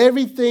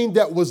 Everything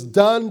that was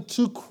done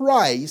to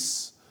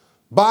Christ's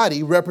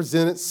body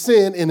represented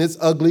sin in its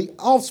ugly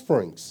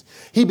offsprings.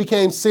 He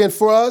became sin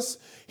for us.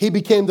 He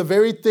became the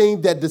very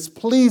thing that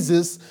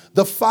displeases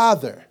the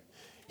Father.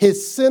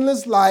 His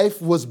sinless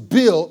life was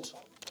built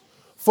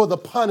for the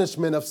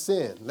punishment of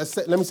sin.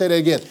 Let me say that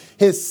again.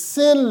 His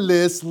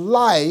sinless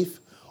life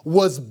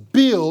was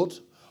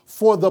built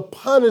for the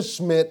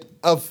punishment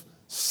of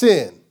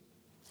sin.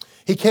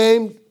 He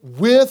came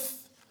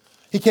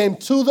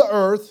to the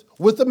earth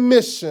with a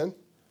mission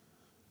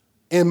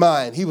in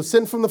mind. He was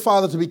sent from the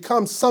Father to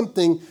become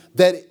something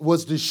that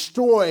was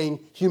destroying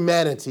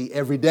humanity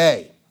every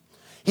day.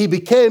 He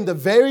became the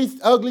very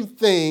ugly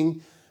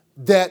thing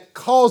that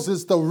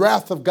causes the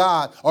wrath of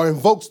God or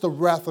invokes the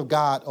wrath of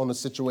God on a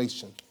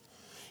situation.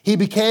 He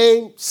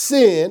became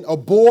sin or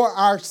bore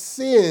our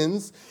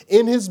sins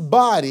in his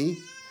body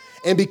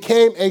and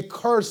became a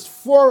curse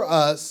for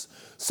us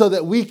so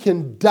that we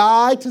can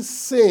die to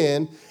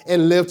sin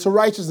and live to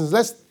righteousness.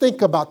 Let's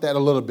think about that a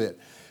little bit.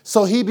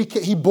 So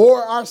he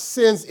bore our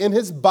sins in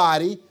his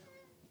body.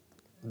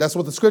 That's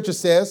what the scripture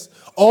says,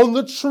 on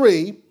the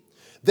tree,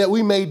 that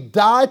we may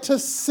die to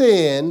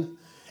sin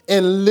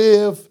and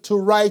live to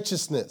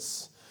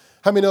righteousness.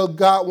 How many know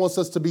God wants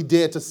us to be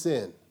dead to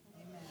sin?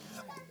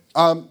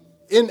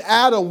 In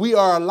Adam, we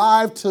are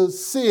alive to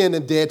sin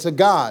and dead to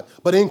God.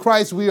 But in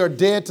Christ, we are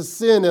dead to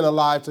sin and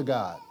alive to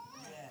God.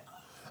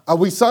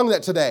 We sung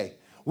that today.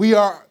 We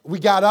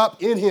got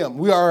up in him.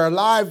 We are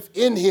alive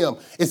in him.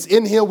 It's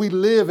in him we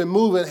live and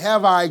move and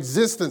have our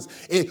existence.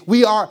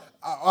 We are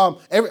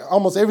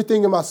almost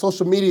everything in my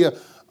social media,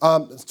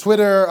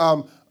 Twitter,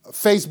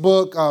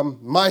 Facebook,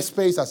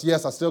 MySpace.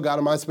 Yes, I still got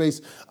a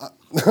MySpace.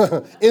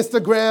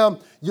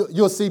 Instagram.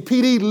 You'll see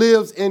PD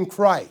lives in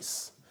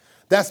Christ.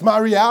 That's my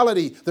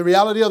reality, the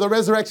reality of the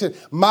resurrection.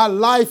 My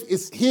life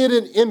is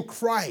hidden in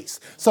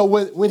Christ. So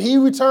when he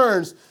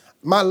returns,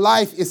 my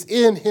life is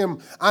in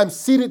him. I'm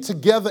seated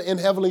together in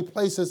heavenly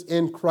places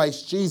in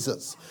Christ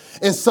Jesus.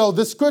 And so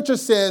the scripture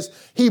says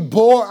he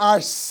bore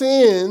our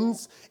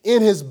sins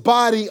in his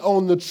body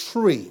on the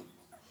tree.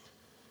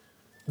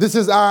 This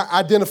is our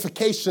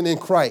identification in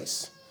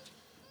Christ.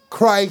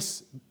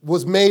 Christ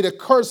was made a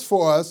curse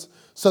for us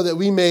so that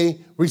we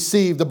may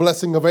receive the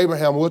blessing of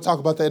Abraham. We'll talk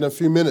about that in a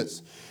few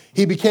minutes.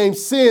 He became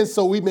sin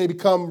so we may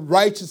become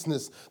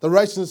righteousness, the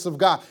righteousness of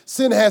God.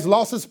 Sin has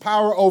lost its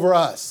power over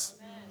us.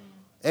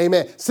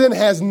 Amen. Sin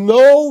has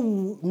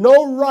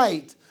no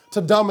right to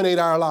dominate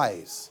our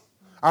lives.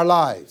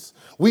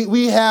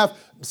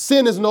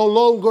 Sin is no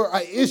longer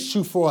an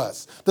issue for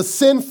us. The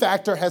sin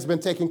factor has been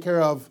taken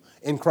care of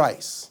in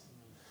Christ.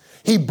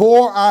 He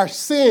bore our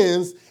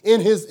sins in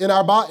his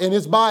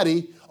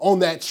body on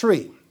that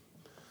tree.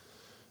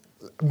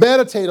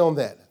 Meditate on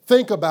that.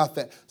 Think about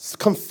that.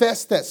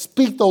 Confess that.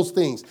 Speak those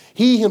things.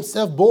 He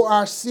himself bore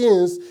our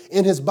sins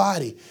in his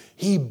body.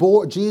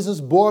 Jesus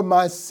bore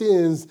my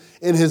sins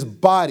in his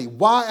body.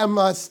 Why am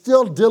I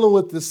still dealing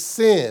with the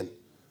sin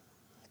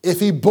if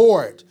he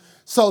bore it?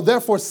 So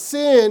therefore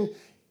sin,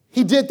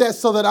 he did that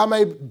so that I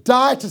may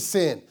die to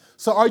sin.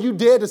 So are you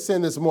dead to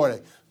sin this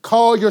morning?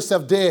 Call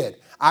yourself dead.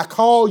 I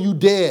call you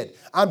dead.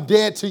 I'm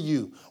dead to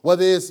you.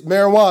 Whether it's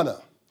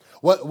marijuana,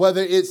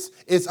 whether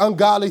it's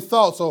ungodly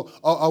thoughts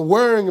or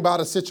worrying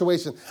about a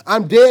situation.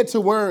 I'm dead to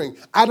worrying.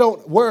 I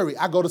don't worry.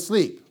 I go to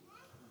sleep.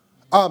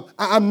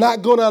 I'm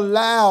not going to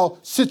allow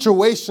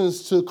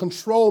situations to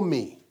control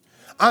me.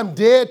 I'm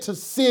dead to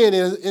sin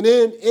and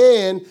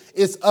in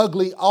its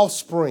ugly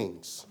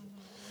offsprings.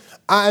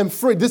 I am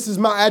free. This is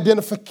my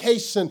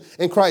identification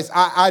in Christ.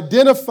 I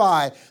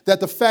identify that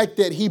the fact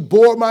that he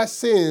bore my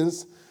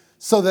sins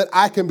so that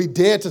I can be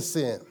dead to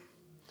sin.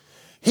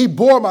 He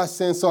bore my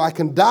sins so I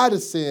can die to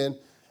sin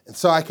and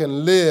so I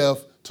can live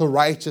to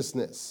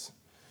righteousness.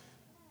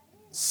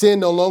 Sin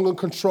no longer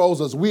controls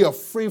us. We are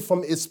free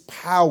from its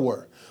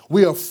power.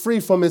 We are free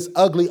from its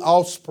ugly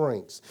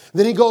offsprings.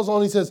 Then he goes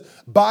on, he says,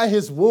 by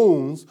his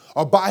wounds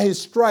or by his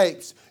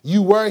stripes,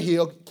 you were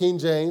healed, King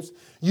James.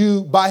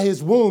 By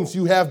his wounds,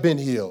 you have been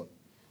healed.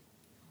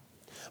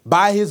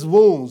 By his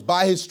wounds,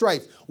 by his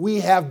stripes,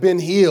 we have been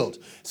healed.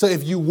 So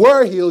if you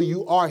were healed,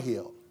 you are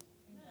healed.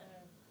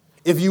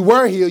 If you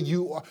were healed,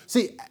 you are.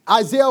 See,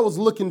 Isaiah was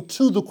looking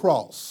to the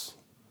cross.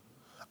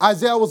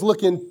 Isaiah was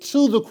looking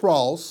to the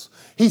cross.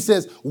 He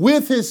says,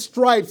 with his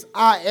stripes,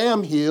 I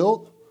am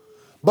healed.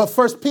 But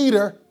first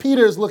Peter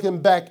is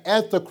looking back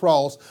at the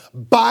cross.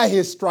 By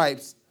his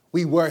stripes,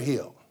 we were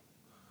healed.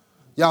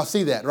 Y'all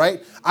see that,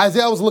 right?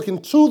 Isaiah was looking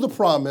to the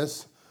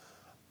promise,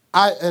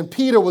 and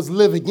Peter was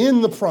living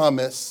in the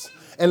promise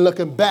and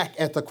looking back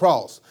at the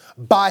cross.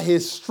 By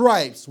his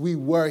stripes, we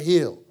were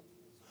healed.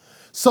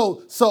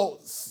 So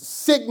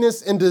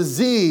sickness and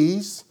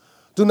disease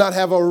do not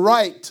have a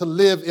right to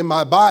live in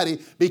my body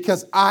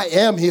because I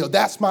am healed.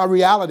 That's my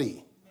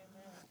reality.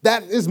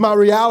 That is my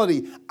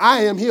reality.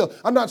 I am healed.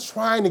 I'm not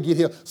trying to get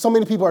healed. So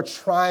many people are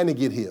trying to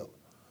get healed.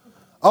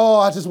 Oh,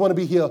 I just want to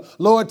be healed.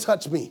 Lord,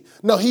 touch me.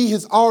 No, he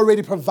has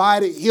already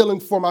provided healing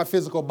for my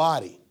physical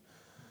body.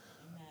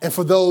 And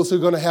for those who are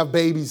going to have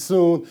babies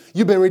soon,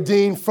 you've been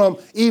redeemed from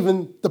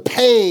even the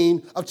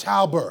pain of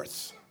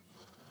childbirth.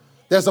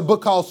 There's a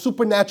book called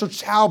Supernatural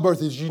Childbirth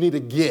that you need to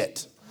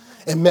get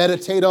and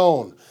meditate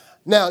on.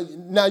 Now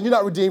you're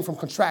not redeemed from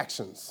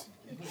contractions,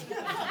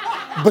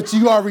 but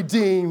you are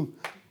redeemed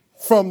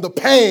from the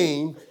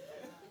pain,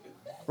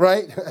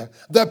 right?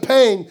 The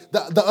pain,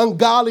 the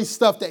ungodly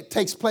stuff that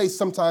takes place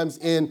sometimes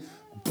in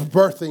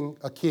birthing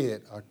a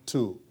kid or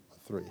two or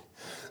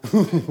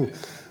three.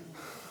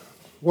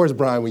 Where's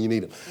Brian when you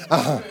need him?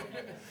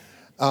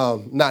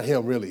 Not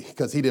him, really,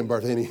 because he didn't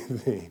birth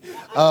anything.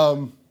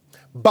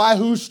 By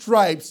whose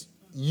stripes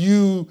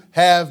you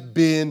have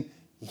been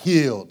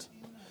healed.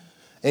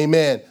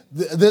 Amen.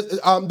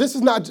 This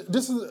is not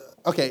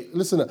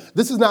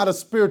a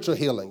spiritual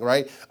healing,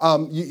 right?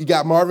 You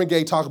got Marvin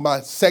Gaye talking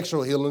about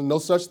sexual healing. No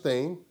such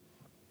thing.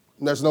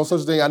 There's no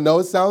such thing. I know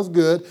it sounds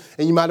good,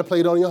 and you might have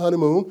played on your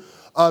honeymoon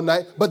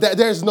night, but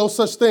there's no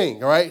such thing,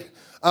 right?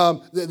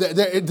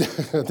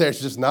 There's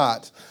just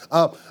not.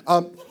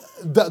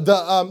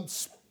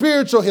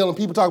 Spiritual healing,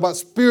 people talk about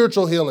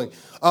spiritual healing.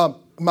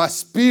 My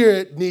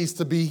spirit needs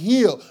to be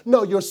healed.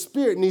 No, your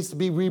spirit needs to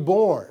be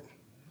reborn.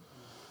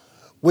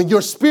 When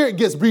your spirit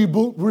gets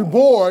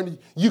reborn,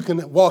 you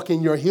can walk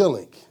in your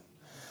healing.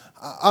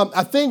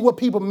 I think what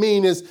people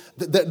mean is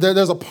that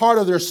there's a part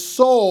of their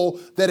soul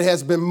that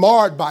has been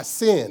marred by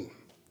sin.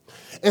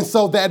 And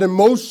so that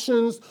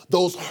emotions,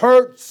 those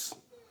hurts,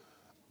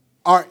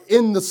 are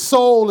in the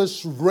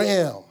soulish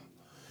realm.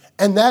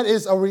 And that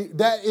is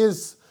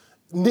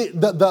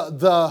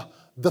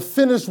the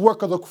finished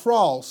work of the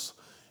cross,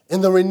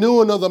 and the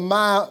renewing of the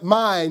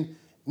mind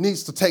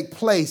needs to take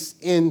place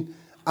in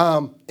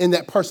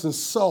that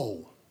person's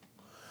soul.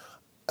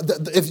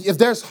 If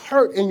there's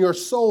hurt in your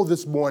soul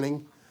this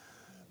morning,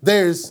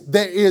 there is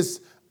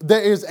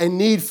a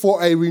need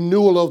for a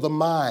renewal of the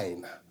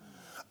mind.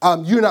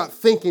 You're not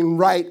thinking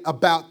right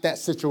about that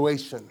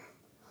situation.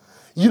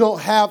 You don't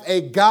have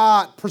a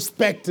God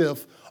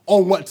perspective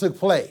on what took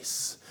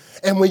place.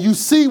 And when you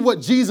see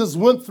what Jesus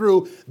went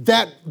through,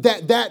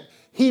 that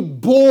he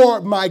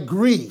bore my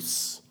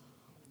griefs.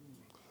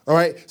 All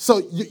right.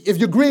 So if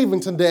you're grieving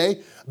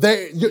today,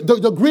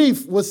 the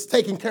grief was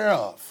taken care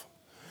of.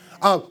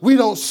 We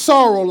don't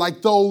sorrow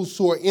like those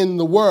who are in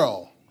the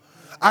world.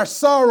 Our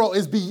sorrow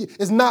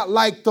is not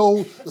like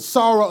those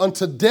sorrow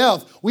unto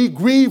death. We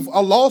grieve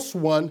a lost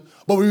one,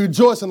 but we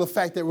rejoice in the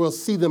fact that we'll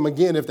see them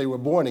again if they were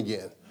born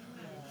again.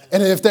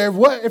 And if they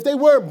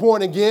weren't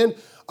born again,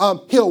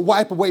 he'll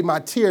wipe away my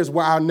tears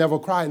where I'll never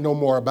cry no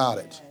more about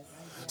it.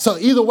 So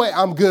either way,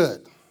 I'm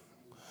good.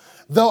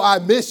 Though I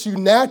miss you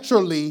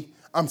naturally,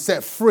 I'm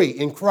set free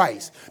in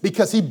Christ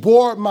because he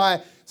bore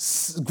my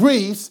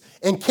griefs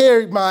and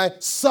carried my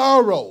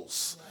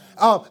sorrows.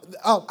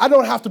 I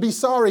don't have to be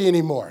sorry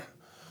anymore.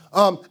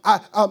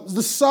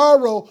 The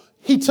sorrow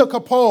he took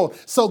upon.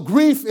 So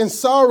grief and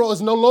sorrow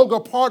is no longer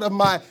part of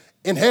my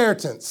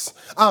inheritance.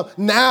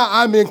 Now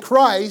I'm in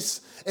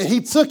Christ, and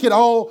he took it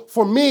all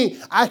for me.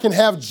 I can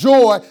have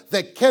joy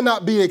that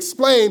cannot be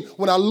explained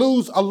when I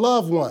lose a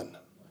loved one.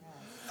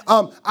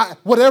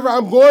 Whatever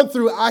I'm going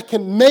through, I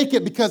can make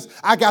it because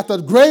I got the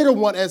greater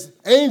one, as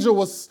Angel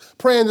was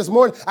praying this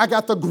morning, I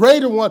got the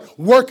greater one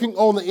working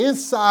on the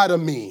inside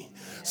of me.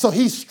 So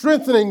he's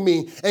strengthening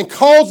me and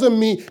causing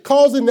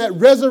that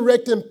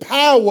resurrecting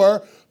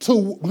power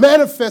to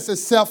manifest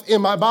itself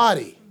in my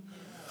body.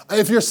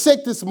 If you're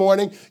sick this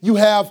morning, you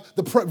have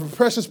the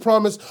precious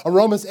promise of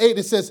Romans 8.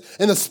 It says,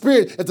 in the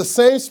spirit, it's the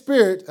same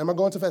spirit, am I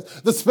going too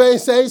fast? The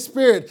same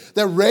spirit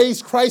that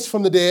raised Christ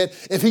from the dead,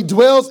 if he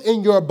dwells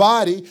in your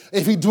body,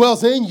 if he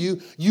dwells in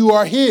you, you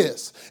are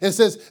his. It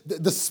says,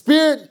 the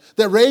spirit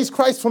that raised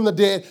Christ from the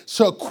dead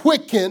shall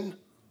quicken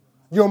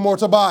your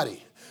mortal body.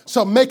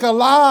 So make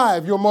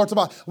alive your mortal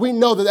body. We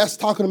know that that's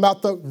talking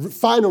about the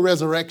final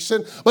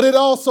resurrection, but it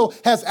also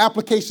has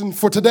application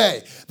for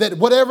today. That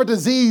whatever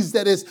disease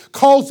that is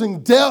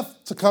causing death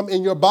to come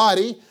in your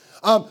body,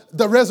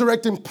 the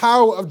resurrecting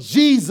power of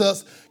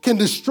Jesus can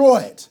destroy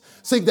it.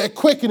 See, that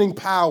quickening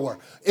power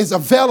is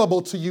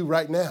available to you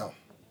right now.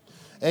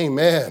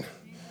 Amen.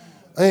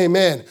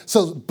 Amen.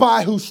 So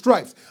by whose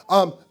stripes?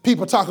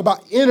 People talk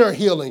about inner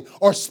healing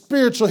or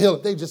spiritual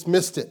healing. They just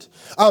missed it.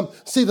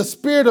 See, the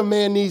spirit of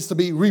man needs to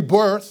be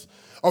rebirthed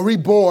or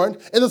reborn,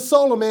 and the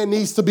soul of man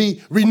needs to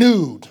be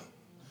renewed.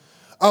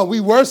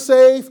 We were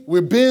saved,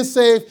 we're being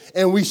saved,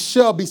 and we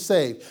shall be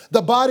saved.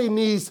 The body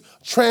needs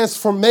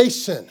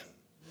transformation,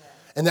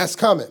 and that's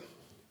coming.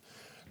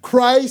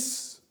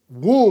 Christ's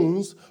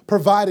wounds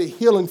provided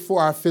healing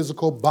for our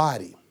physical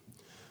body.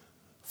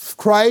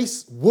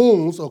 Christ's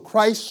wounds or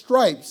Christ's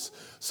stripes.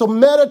 So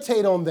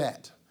meditate on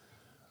that.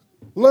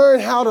 Learn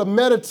how to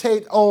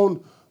meditate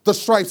on the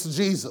stripes of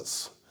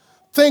Jesus.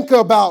 Think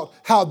about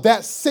how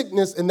that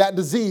sickness and that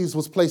disease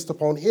was placed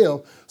upon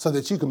him so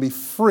that you can be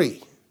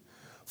free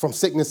from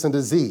sickness and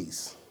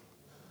disease.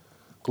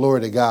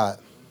 Glory to God.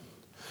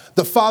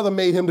 The Father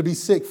made him to be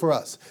sick for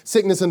us.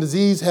 Sickness and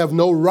disease have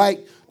no right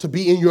to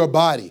be in your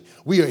body.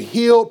 We are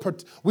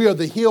healed. We are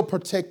the healed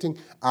protecting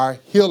our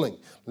healing.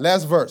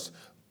 Last verse,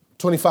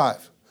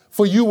 25.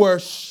 For you were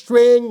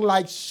straying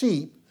like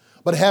sheep,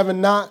 but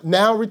having not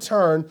now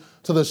returned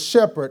to the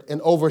shepherd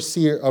and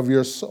overseer of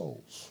your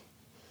souls.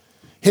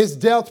 His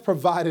death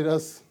provided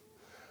us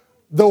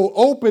the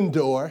open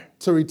door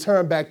to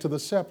return back to the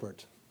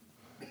shepherd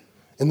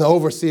and the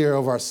overseer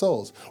of our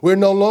souls. We're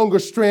no longer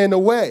straying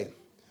away,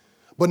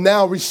 but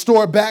now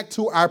restored back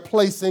to our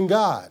place in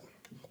God.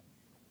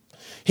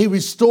 He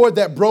restored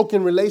that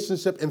broken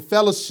relationship and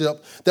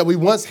fellowship that we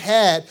once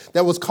had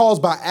that was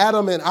caused by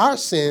Adam and our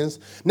sins.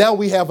 Now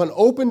we have an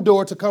open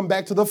door to come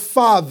back to the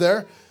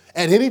Father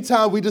at any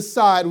time we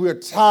decide we're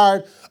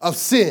tired of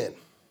sin.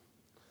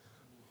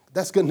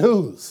 That's good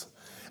news.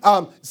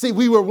 See,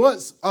 we were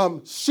once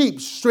sheep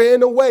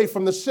straying away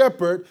from the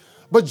shepherd,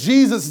 but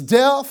Jesus'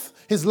 death,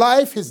 his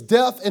life, his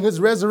death, and his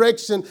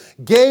resurrection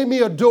gave me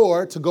a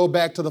door to go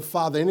back to the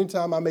Father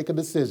anytime I make a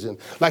decision.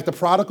 Like the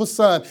prodigal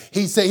son,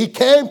 he said he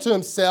came to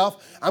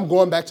himself, I'm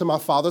going back to my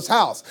Father's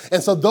house.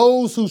 And so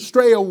those who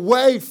stray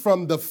away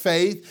from the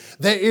faith,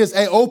 there is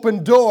an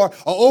open door,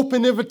 an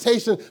open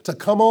invitation to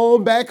come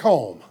on back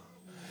home.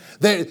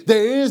 There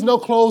is no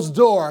closed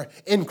door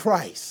in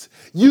Christ.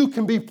 You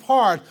can be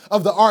part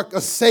of the ark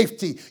of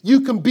safety.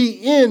 You can be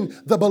in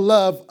the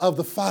beloved of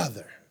the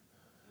Father.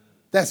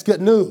 That's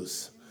good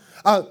news.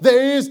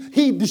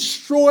 He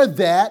destroyed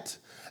that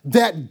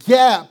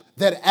gap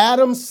that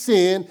Adam's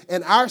sin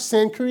and our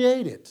sin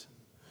created.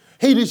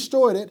 He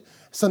destroyed it.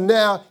 So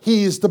now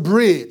he is the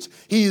bridge.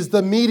 He is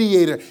the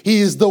mediator.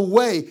 He is the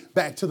way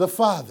back to the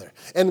Father.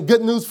 And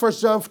good news, 1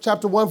 John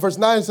chapter 1, verse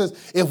 9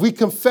 says, if we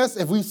confess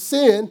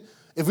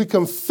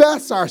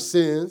our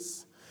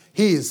sins,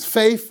 he is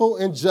faithful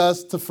and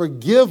just to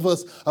forgive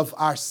us of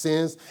our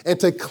sins and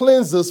to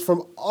cleanse us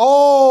from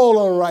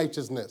all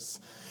unrighteousness.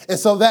 And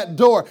so that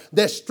door,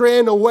 that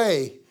straying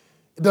away,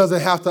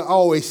 doesn't have to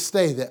always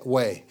stay that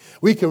way.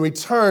 We can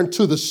return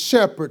to the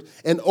shepherd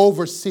and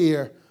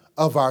overseer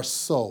of our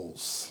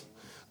souls.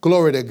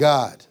 Glory to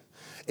God.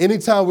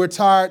 Anytime we're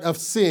tired of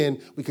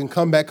sin, we can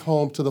come back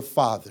home to the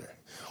Father.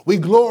 We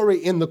glory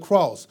in the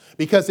cross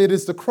because it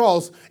is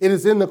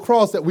in the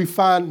cross that we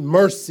find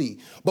mercy.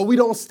 But we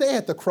don't stay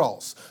at the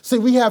cross. See,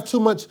 we have too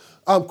much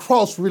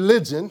cross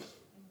religion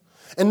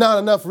and not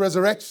enough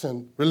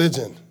resurrection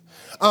religion.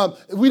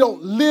 We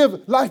don't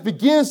live, life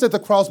begins at the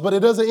cross, but it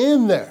doesn't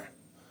end there.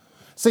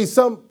 See,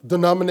 some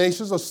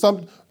denominations or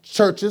some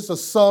churches or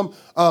some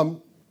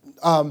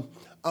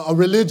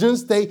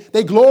religions,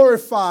 they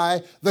glorify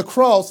the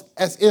cross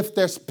as if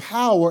there's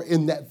power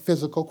in that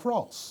physical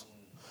cross.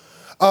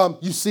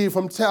 You see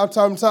from time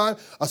to time,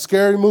 a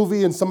scary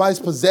movie and somebody's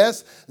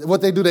possessed.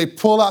 What they do, they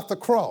pull out the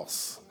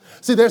cross.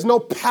 See, there's no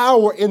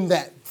power in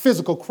that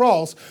physical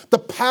cross. The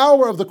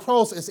power of the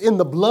cross is in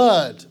the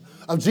blood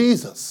of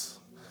Jesus.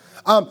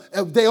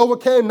 They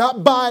overcame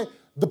not by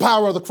the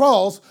power of the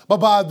cross, but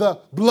by the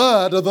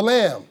blood of the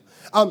Lamb.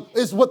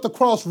 It's what the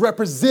cross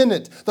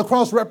represented. The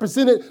cross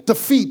represented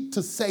defeat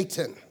to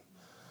Satan.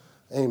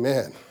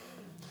 Amen.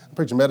 I'm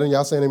preaching better than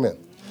y'all saying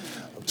amen.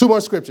 2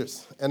 more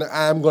scriptures, and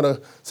I'm going to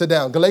sit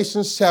down.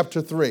 Galatians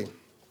chapter 3.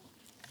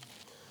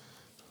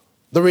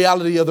 The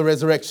reality of the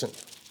resurrection.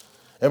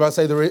 Everybody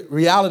say the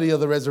reality of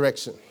the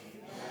resurrection.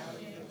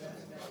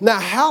 Now,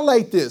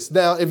 highlight this.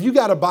 Now, if you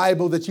got a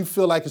Bible that you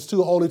feel like is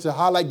too holy to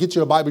highlight, get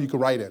you a Bible you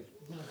can write in.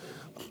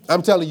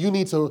 I'm telling you, you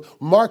need to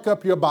mark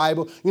up your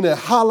Bible. You need to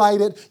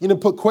highlight it. You need to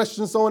put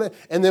questions on it.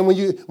 And then when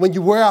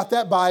you wear out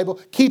that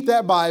Bible, keep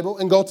that Bible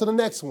and go to the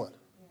next one.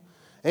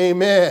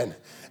 Amen.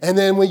 And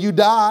then when you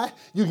die,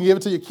 you can give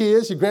it to your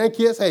kids, your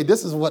grandkids. Hey,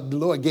 this is what the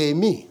Lord gave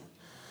me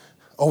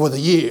over the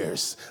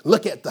years.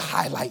 Look at the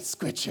highlight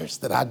scriptures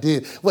that I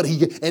did.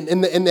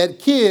 And that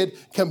kid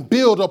can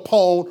build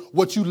upon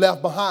what you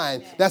left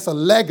behind. That's a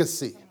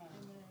legacy.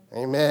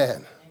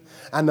 Amen.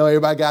 I know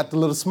everybody got the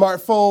little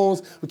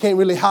smartphones. We can't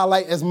really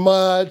highlight as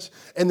much.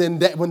 And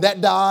then when that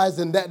dies,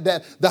 and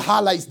the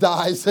highlights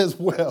dies as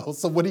well.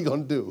 So what are you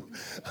going to do?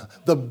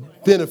 The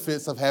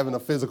benefits of having a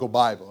physical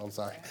Bible. I'm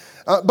sorry.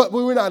 But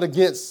we're not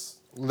against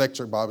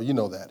electric Bible. You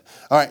know that.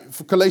 All right.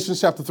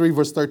 Galatians chapter 3,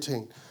 verse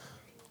 13.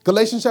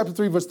 Galatians chapter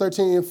 3, verse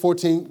 13 and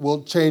 14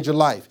 will change your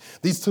life.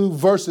 These 2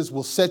 verses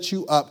will set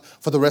you up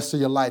for the rest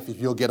of your life if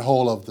you'll get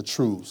hold of the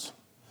truths.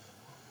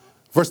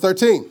 Verse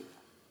 13.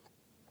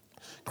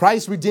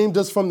 Christ redeemed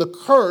us from the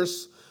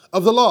curse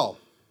of the law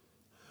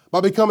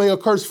by becoming a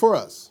curse for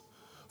us.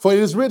 For it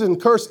is written,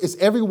 cursed is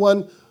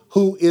everyone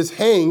who is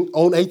hanged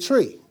on a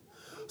tree,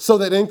 so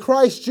that in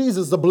Christ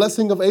Jesus the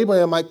blessing of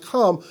Abraham might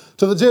come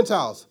to the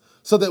Gentiles,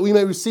 so that we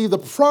may receive the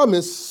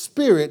promised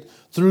Spirit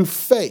through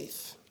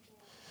faith.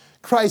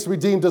 Christ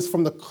redeemed us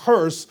from the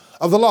curse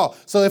of the law.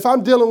 So if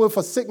I'm dealing with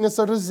a sickness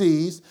or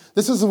disease,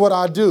 this is what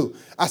I do.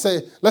 I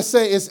say, let's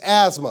say it's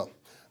asthma.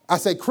 I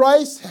say,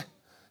 Christ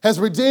has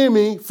redeemed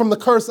me from the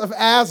curse of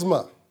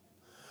asthma.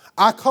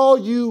 I call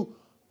you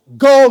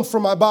gone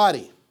from my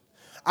body.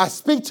 I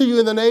speak to you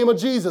in the name of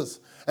Jesus.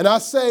 And I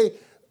say,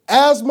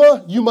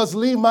 asthma, you must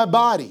leave my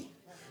body.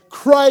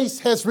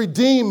 Christ has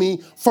redeemed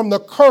me from the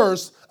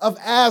curse of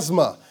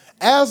asthma.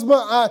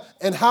 Asthma,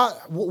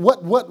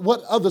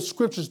 what other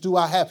scriptures do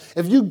I have?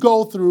 If you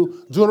go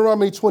through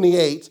Deuteronomy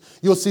 28,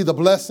 you'll see the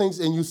blessings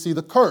and you see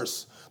the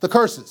curses.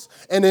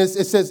 And it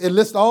says, it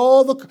lists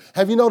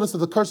have you noticed that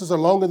the curses are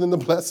longer than the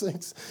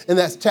blessings in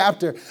that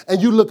chapter?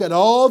 And you look at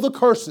all the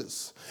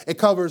curses. It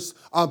covers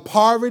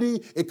poverty,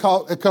 it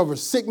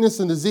covers sickness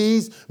and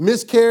disease,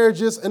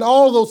 miscarriages, and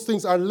all those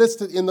things are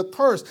listed in the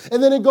curse.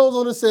 And then it goes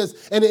on and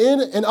says,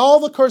 and all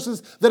the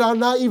curses that are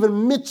not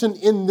even mentioned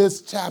in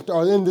this chapter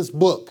or in this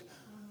book.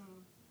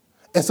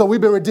 And so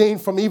we've been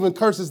redeemed from even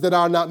curses that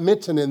are not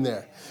mentioned in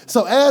there.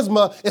 So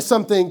asthma is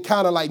something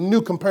kind of like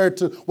new compared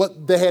to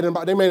what they had in the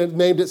Bible. They may have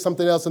named it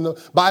something else in the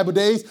Bible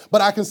days,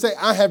 but I can say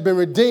I have been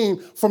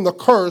redeemed from the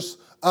curse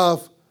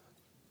of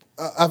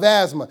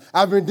asthma.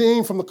 I've been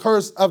redeemed from the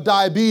curse of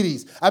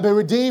diabetes. I've been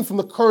redeemed from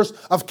the curse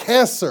of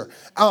cancer.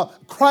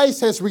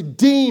 Christ has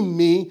redeemed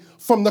me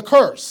from the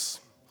curse.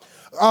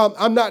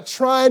 I'm not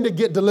trying to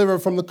get delivered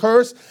from the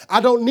curse. I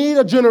don't need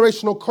a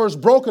generational curse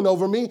broken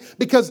over me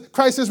because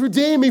Christ has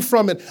redeemed me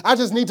from it. I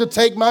just need to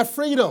take my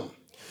freedom.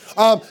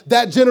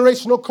 That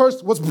generational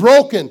curse was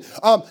broken.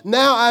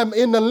 Now I'm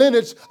in the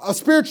lineage of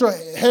spiritual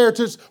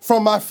heritage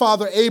from my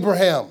father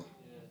Abraham.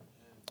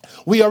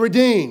 We are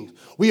redeemed.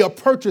 We are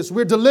purchased.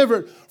 We're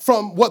delivered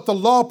from what the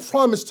law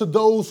promised to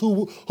those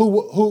who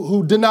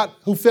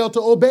failed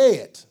to obey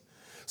it.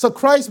 So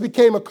Christ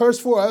became a curse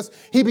for us.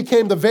 He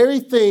became the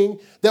very thing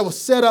that was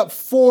set up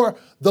for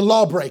the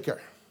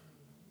lawbreaker.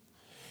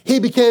 He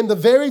became the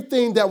very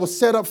thing that was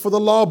set up for the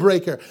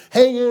lawbreaker.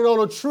 Hanging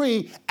on a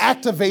tree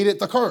activated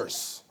the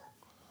curse.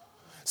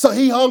 So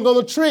he hung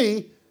on a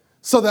tree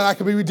so that I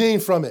could be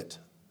redeemed from it,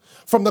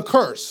 from the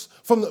curse,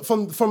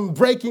 from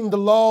breaking the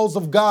laws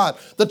of God.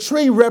 The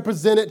tree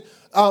represented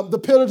the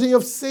penalty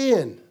of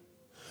sin.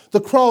 The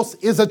cross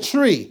is a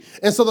tree.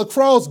 And so the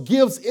cross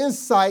gives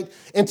insight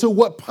into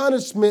what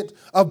punishment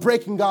of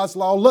breaking God's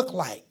law look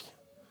like.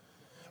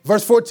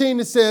 Verse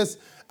 14, it says,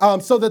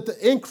 so that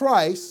in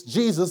Christ,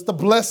 Jesus, the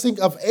blessing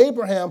of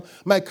Abraham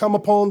might come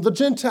upon the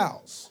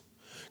Gentiles.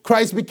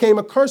 Christ became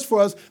a curse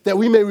for us that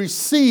we may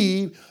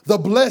receive the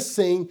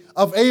blessing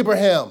of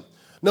Abraham.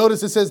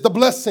 Notice it says the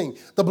blessing.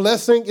 The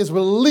blessing is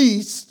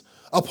released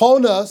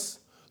upon us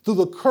through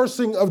the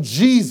cursing of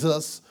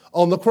Jesus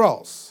on the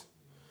cross.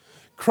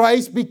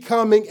 Christ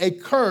becoming a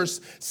curse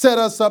set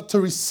us up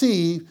to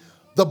receive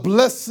the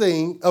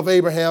blessing of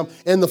Abraham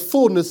and the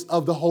fullness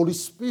of the Holy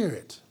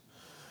Spirit.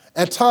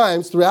 At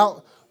times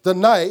throughout the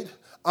night,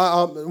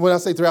 when I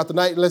say throughout the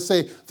night, let's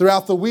say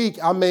throughout the week,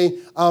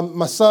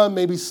 my son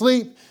may be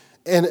asleep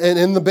and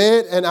in the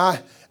bed, and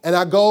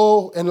I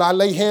go and I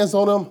lay hands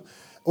on him.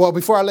 Well,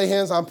 before I lay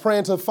hands, I'm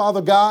praying to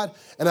Father God,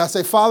 and I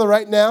say, Father,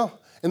 right now,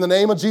 in the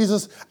name of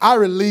Jesus, I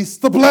release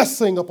the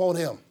blessing upon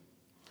him.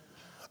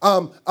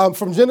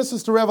 From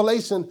Genesis to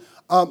Revelation,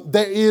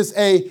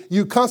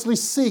 you constantly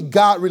see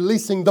God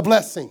releasing the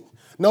blessing.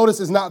 Notice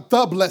it's not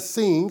the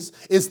blessings,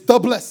 it's the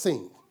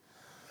blessing.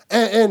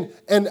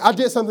 And I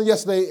did something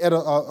yesterday at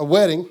a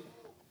wedding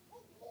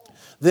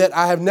that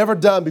I have never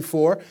done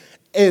before.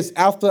 Is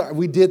after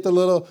we did the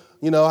little,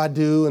 I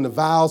do and the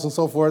vows and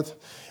so forth.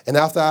 And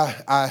after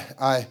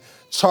I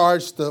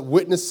charged the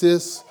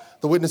witnesses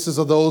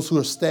of those who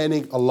are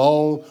standing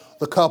alone,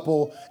 the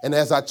couple, and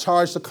as I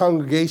charged the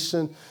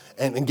congregation,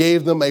 and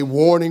gave them a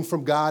warning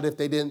from God if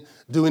they didn't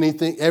do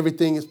anything.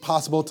 Everything is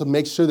possible to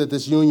make sure that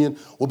this union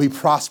will be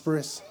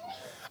prosperous.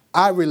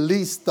 I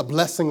released the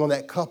blessing on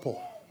that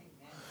couple.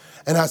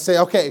 And I say,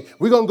 okay,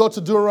 we're going to go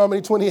to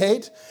Deuteronomy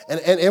 28.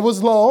 And it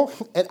was long.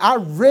 And I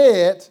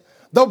read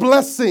the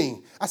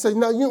blessing. I said,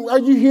 no, are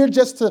you here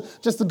just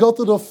to go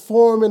through the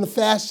form and the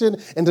fashion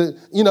and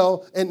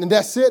and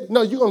that's it?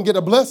 No, you're going to get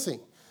a blessing.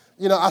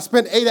 I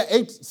spent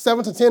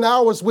 7 to 10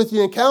 hours with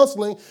you in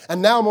counseling,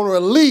 and now I'm going to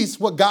release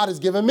what God has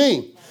given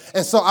me.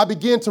 And so I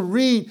began to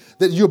read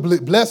that you're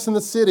blessed in the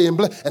city, and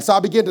so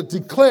I began to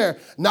declare,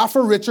 not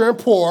for richer and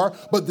poor,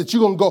 but that you're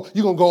going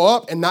to go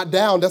up and not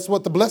down. That's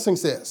what the blessing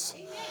says.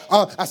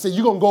 I said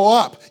you're going to go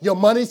up. Your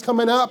money's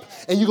coming up,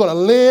 and you're going to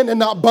lend and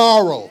not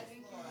borrow.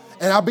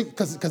 And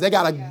because they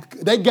got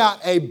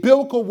a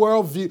biblical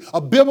worldview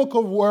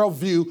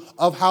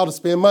of how to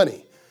spend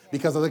money.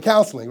 Because of the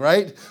counseling,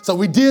 right? So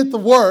we did the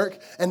work,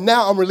 and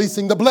now I'm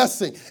releasing the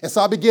blessing. And so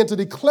I began to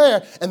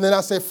declare, and then I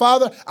say,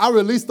 Father, I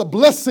release the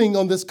blessing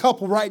on this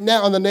couple right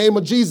now in the name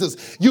of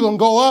Jesus. You're going to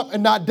go up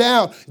and not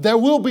down. There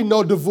will be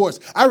no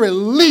divorce. I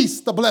release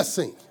the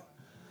blessing.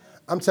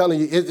 I'm telling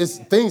you,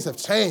 things have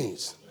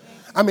changed.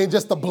 I mean,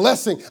 just the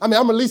blessing. I mean,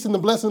 I'm releasing the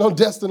blessing on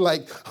Destin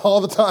like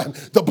all the time.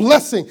 The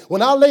blessing.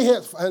 When I lay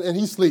hands, and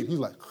he sleep, he's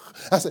like,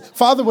 I said,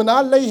 Father, when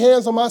I lay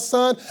hands on my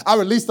son, I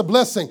release the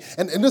blessing.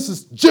 And this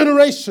is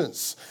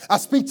generations. I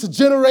speak to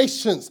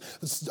generations.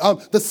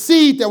 The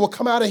seed that will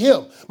come out of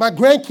him. My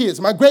grandkids,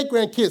 my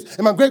great-grandkids,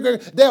 and my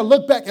great-grand, they'll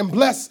look back and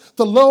bless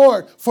the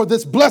Lord for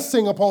this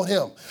blessing upon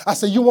him. I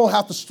said, you won't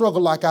have to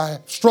struggle like I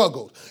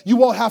struggled. You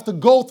won't have to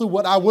go through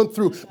what I went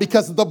through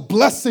because of the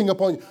blessing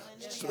upon you.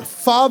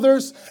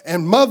 Fathers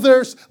and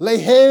mothers, lay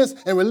hands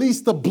and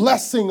release the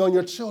blessing on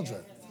your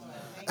children.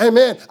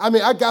 Amen. I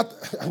mean, I'm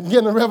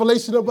getting a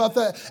revelation about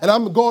that, and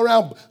I'm going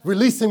around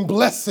releasing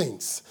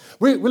blessings.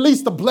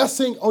 Release the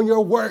blessing on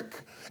your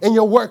work, in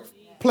your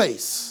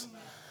workplace.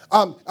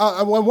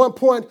 At one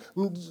point,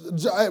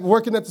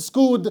 working at the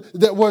school,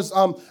 that was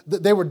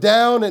they were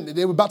down and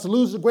they were about to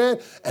lose the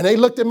grant, and they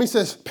looked at me and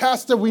says,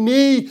 Pastor, we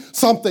need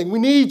something. We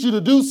need you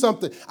to do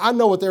something. I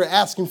know what they were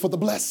asking for, the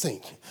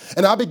blessing.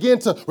 And I began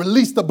to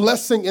release the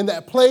blessing in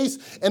that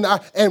place,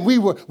 and we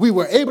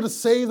were able to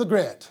save the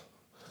grant.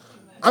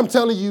 I'm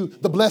telling you,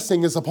 the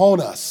blessing is upon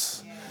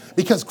us.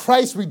 Because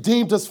Christ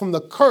redeemed us from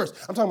the curse.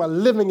 I'm talking about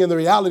living in the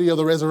reality of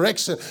the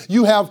resurrection.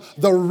 You have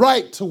the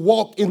right to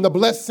walk in the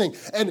blessing.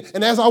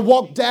 And as I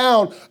walked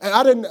down,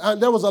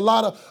 and there was a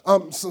lot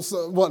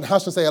of, how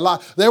should I say a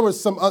lot? There was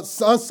some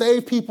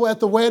unsaved people at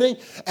the wedding.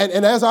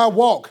 And as I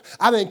walked,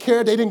 I didn't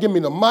care. They didn't give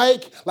me the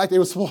mic like they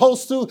were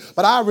supposed to.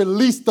 But I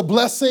released the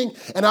blessing.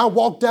 And I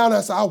walked down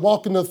as I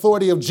walk in the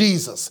authority of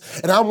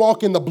Jesus. And I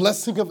walk in the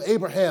blessing of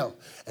Abraham.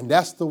 And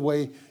that's the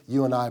way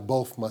you and I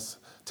both must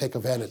take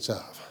advantage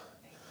of.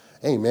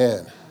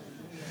 Amen.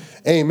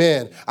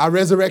 Amen. Our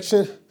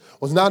resurrection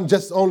was not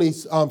just only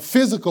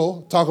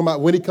physical, talking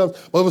about when he comes,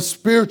 but it was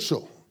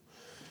spiritual.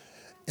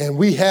 And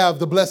we have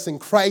the blessing.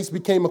 Christ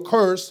became a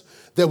curse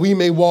that we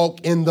may walk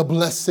in the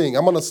blessing.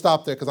 I'm going to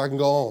stop there because I can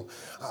go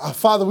on.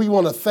 Father, we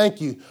want to thank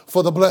you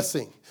for the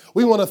blessing.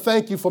 We want to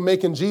thank you for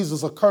making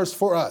Jesus a curse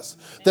for us,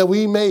 that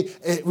we may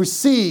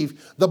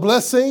receive the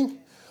blessing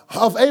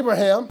of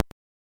Abraham,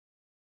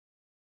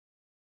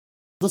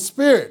 the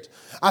Spirit.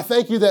 I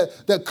thank you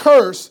that the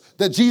curse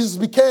that Jesus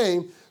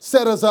became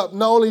set us up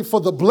not only for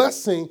the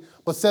blessing,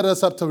 but set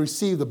us up to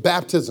receive the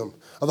baptism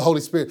of the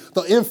Holy Spirit,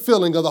 the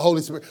infilling of the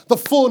Holy Spirit, the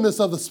fullness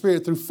of the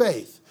Spirit through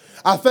faith.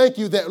 I thank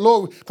you that,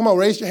 Lord, come on,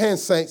 raise your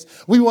hands, saints.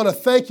 We want to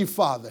thank you,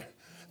 Father,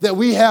 that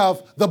we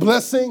have the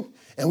blessing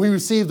and we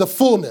receive the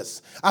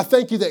fullness. I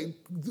thank you that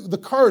the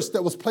curse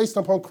that was placed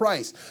upon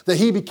Christ, that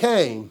he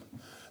became,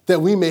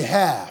 that we may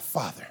have,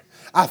 Father.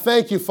 I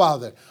thank you,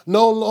 Father.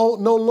 No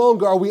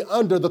longer are we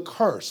under the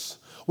curse.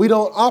 We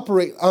don't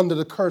operate under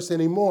the curse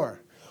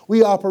anymore.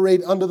 We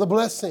operate under the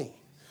blessing.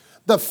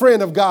 The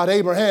friend of God,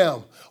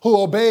 Abraham,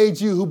 who obeyed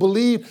you, who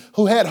believed,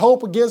 who had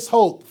hope against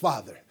hope,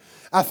 Father.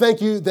 I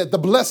thank you that the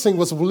blessing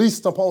was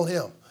released upon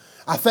him.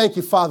 I thank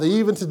you, Father,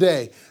 even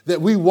today, that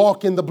we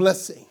walk in the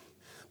blessing.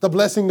 The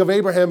blessing of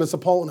Abraham is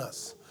upon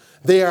us.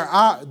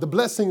 The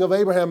blessing of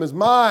Abraham is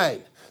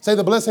mine. Say,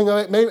 the blessing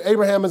of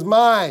Abraham is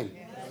mine.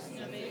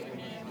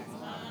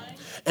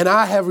 And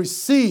I have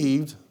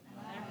received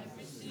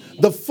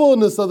the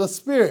fullness of the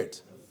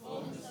Spirit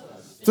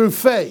through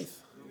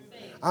faith.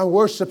 I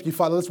worship you,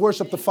 Father. Let's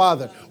worship the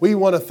Father. We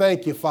want to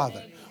thank you,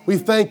 Father. We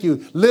thank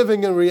you,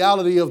 living in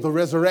reality of the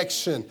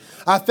resurrection.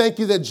 I thank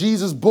you that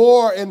Jesus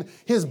bore in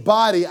his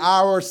body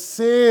our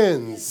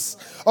sins.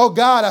 Oh,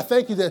 God, I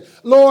thank you that,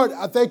 Lord,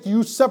 I thank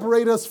you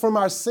separate us from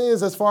our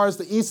sins as far as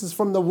the east is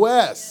from the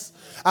west.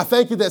 I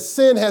thank you that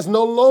sin has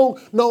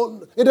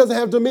it doesn't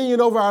have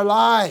dominion over our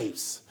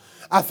lives.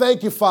 I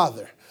thank you,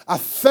 Father. I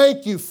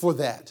thank you for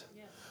that,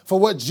 for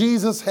what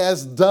Jesus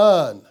has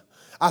done.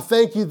 I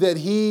thank you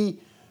that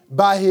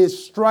by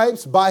his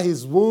stripes, by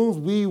his wounds,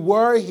 we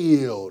were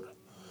healed.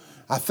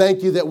 I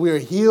thank you that we are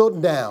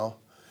healed now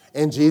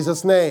in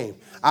Jesus' name.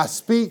 I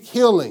speak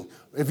healing.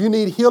 If you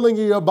need healing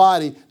in your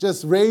body,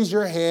 just raise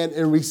your hand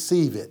and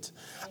receive it.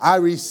 I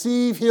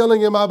receive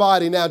healing in my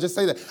body now. Just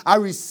say that. I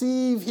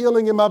receive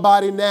healing in my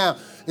body now.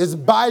 It's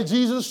by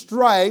Jesus'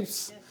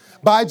 stripes.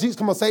 By Jesus,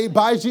 come on, say,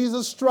 by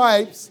Jesus'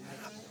 stripes,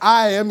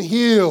 I am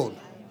healed.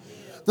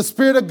 The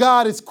Spirit of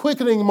God is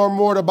quickening my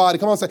mortal body.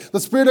 Come on, say,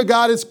 the Spirit of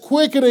God is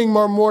quickening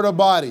my mortal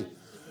body.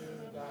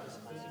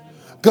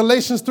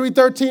 Galatians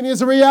 3:13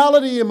 is a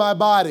reality in my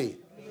body.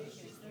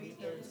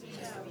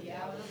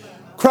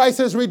 Christ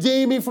has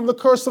redeemed me from the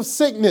curse of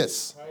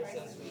sickness.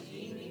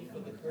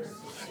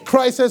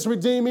 Christ has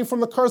redeemed me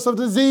from the curse of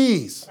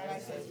disease.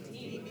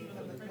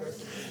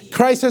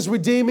 Christ has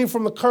redeemed me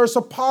from the curse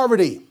of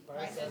poverty.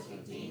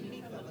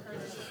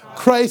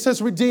 Christ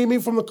has redeemed me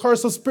from the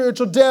curse of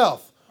spiritual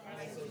death.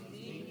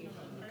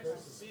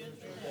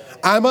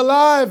 I'm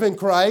alive in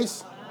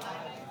Christ.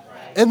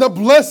 And the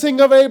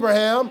blessing of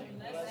Abraham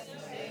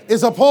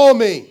is upon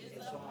me.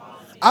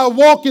 I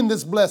walk in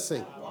this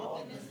blessing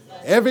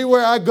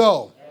everywhere I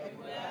go.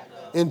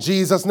 In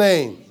Jesus'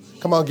 name.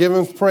 Come on, give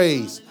him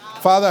praise.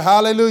 Father,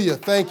 hallelujah.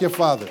 Thank you,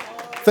 Father.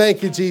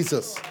 Thank you,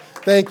 Jesus.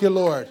 Thank you,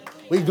 Lord.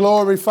 We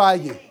glorify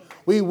you.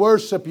 We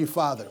worship you,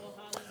 Father.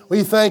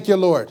 We thank you,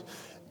 Lord.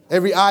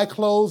 Every eye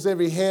closed,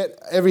 every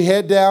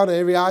head down, and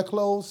every eye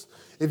closed.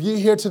 If you're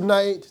here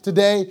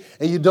today,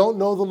 and you don't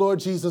know the Lord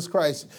Jesus Christ,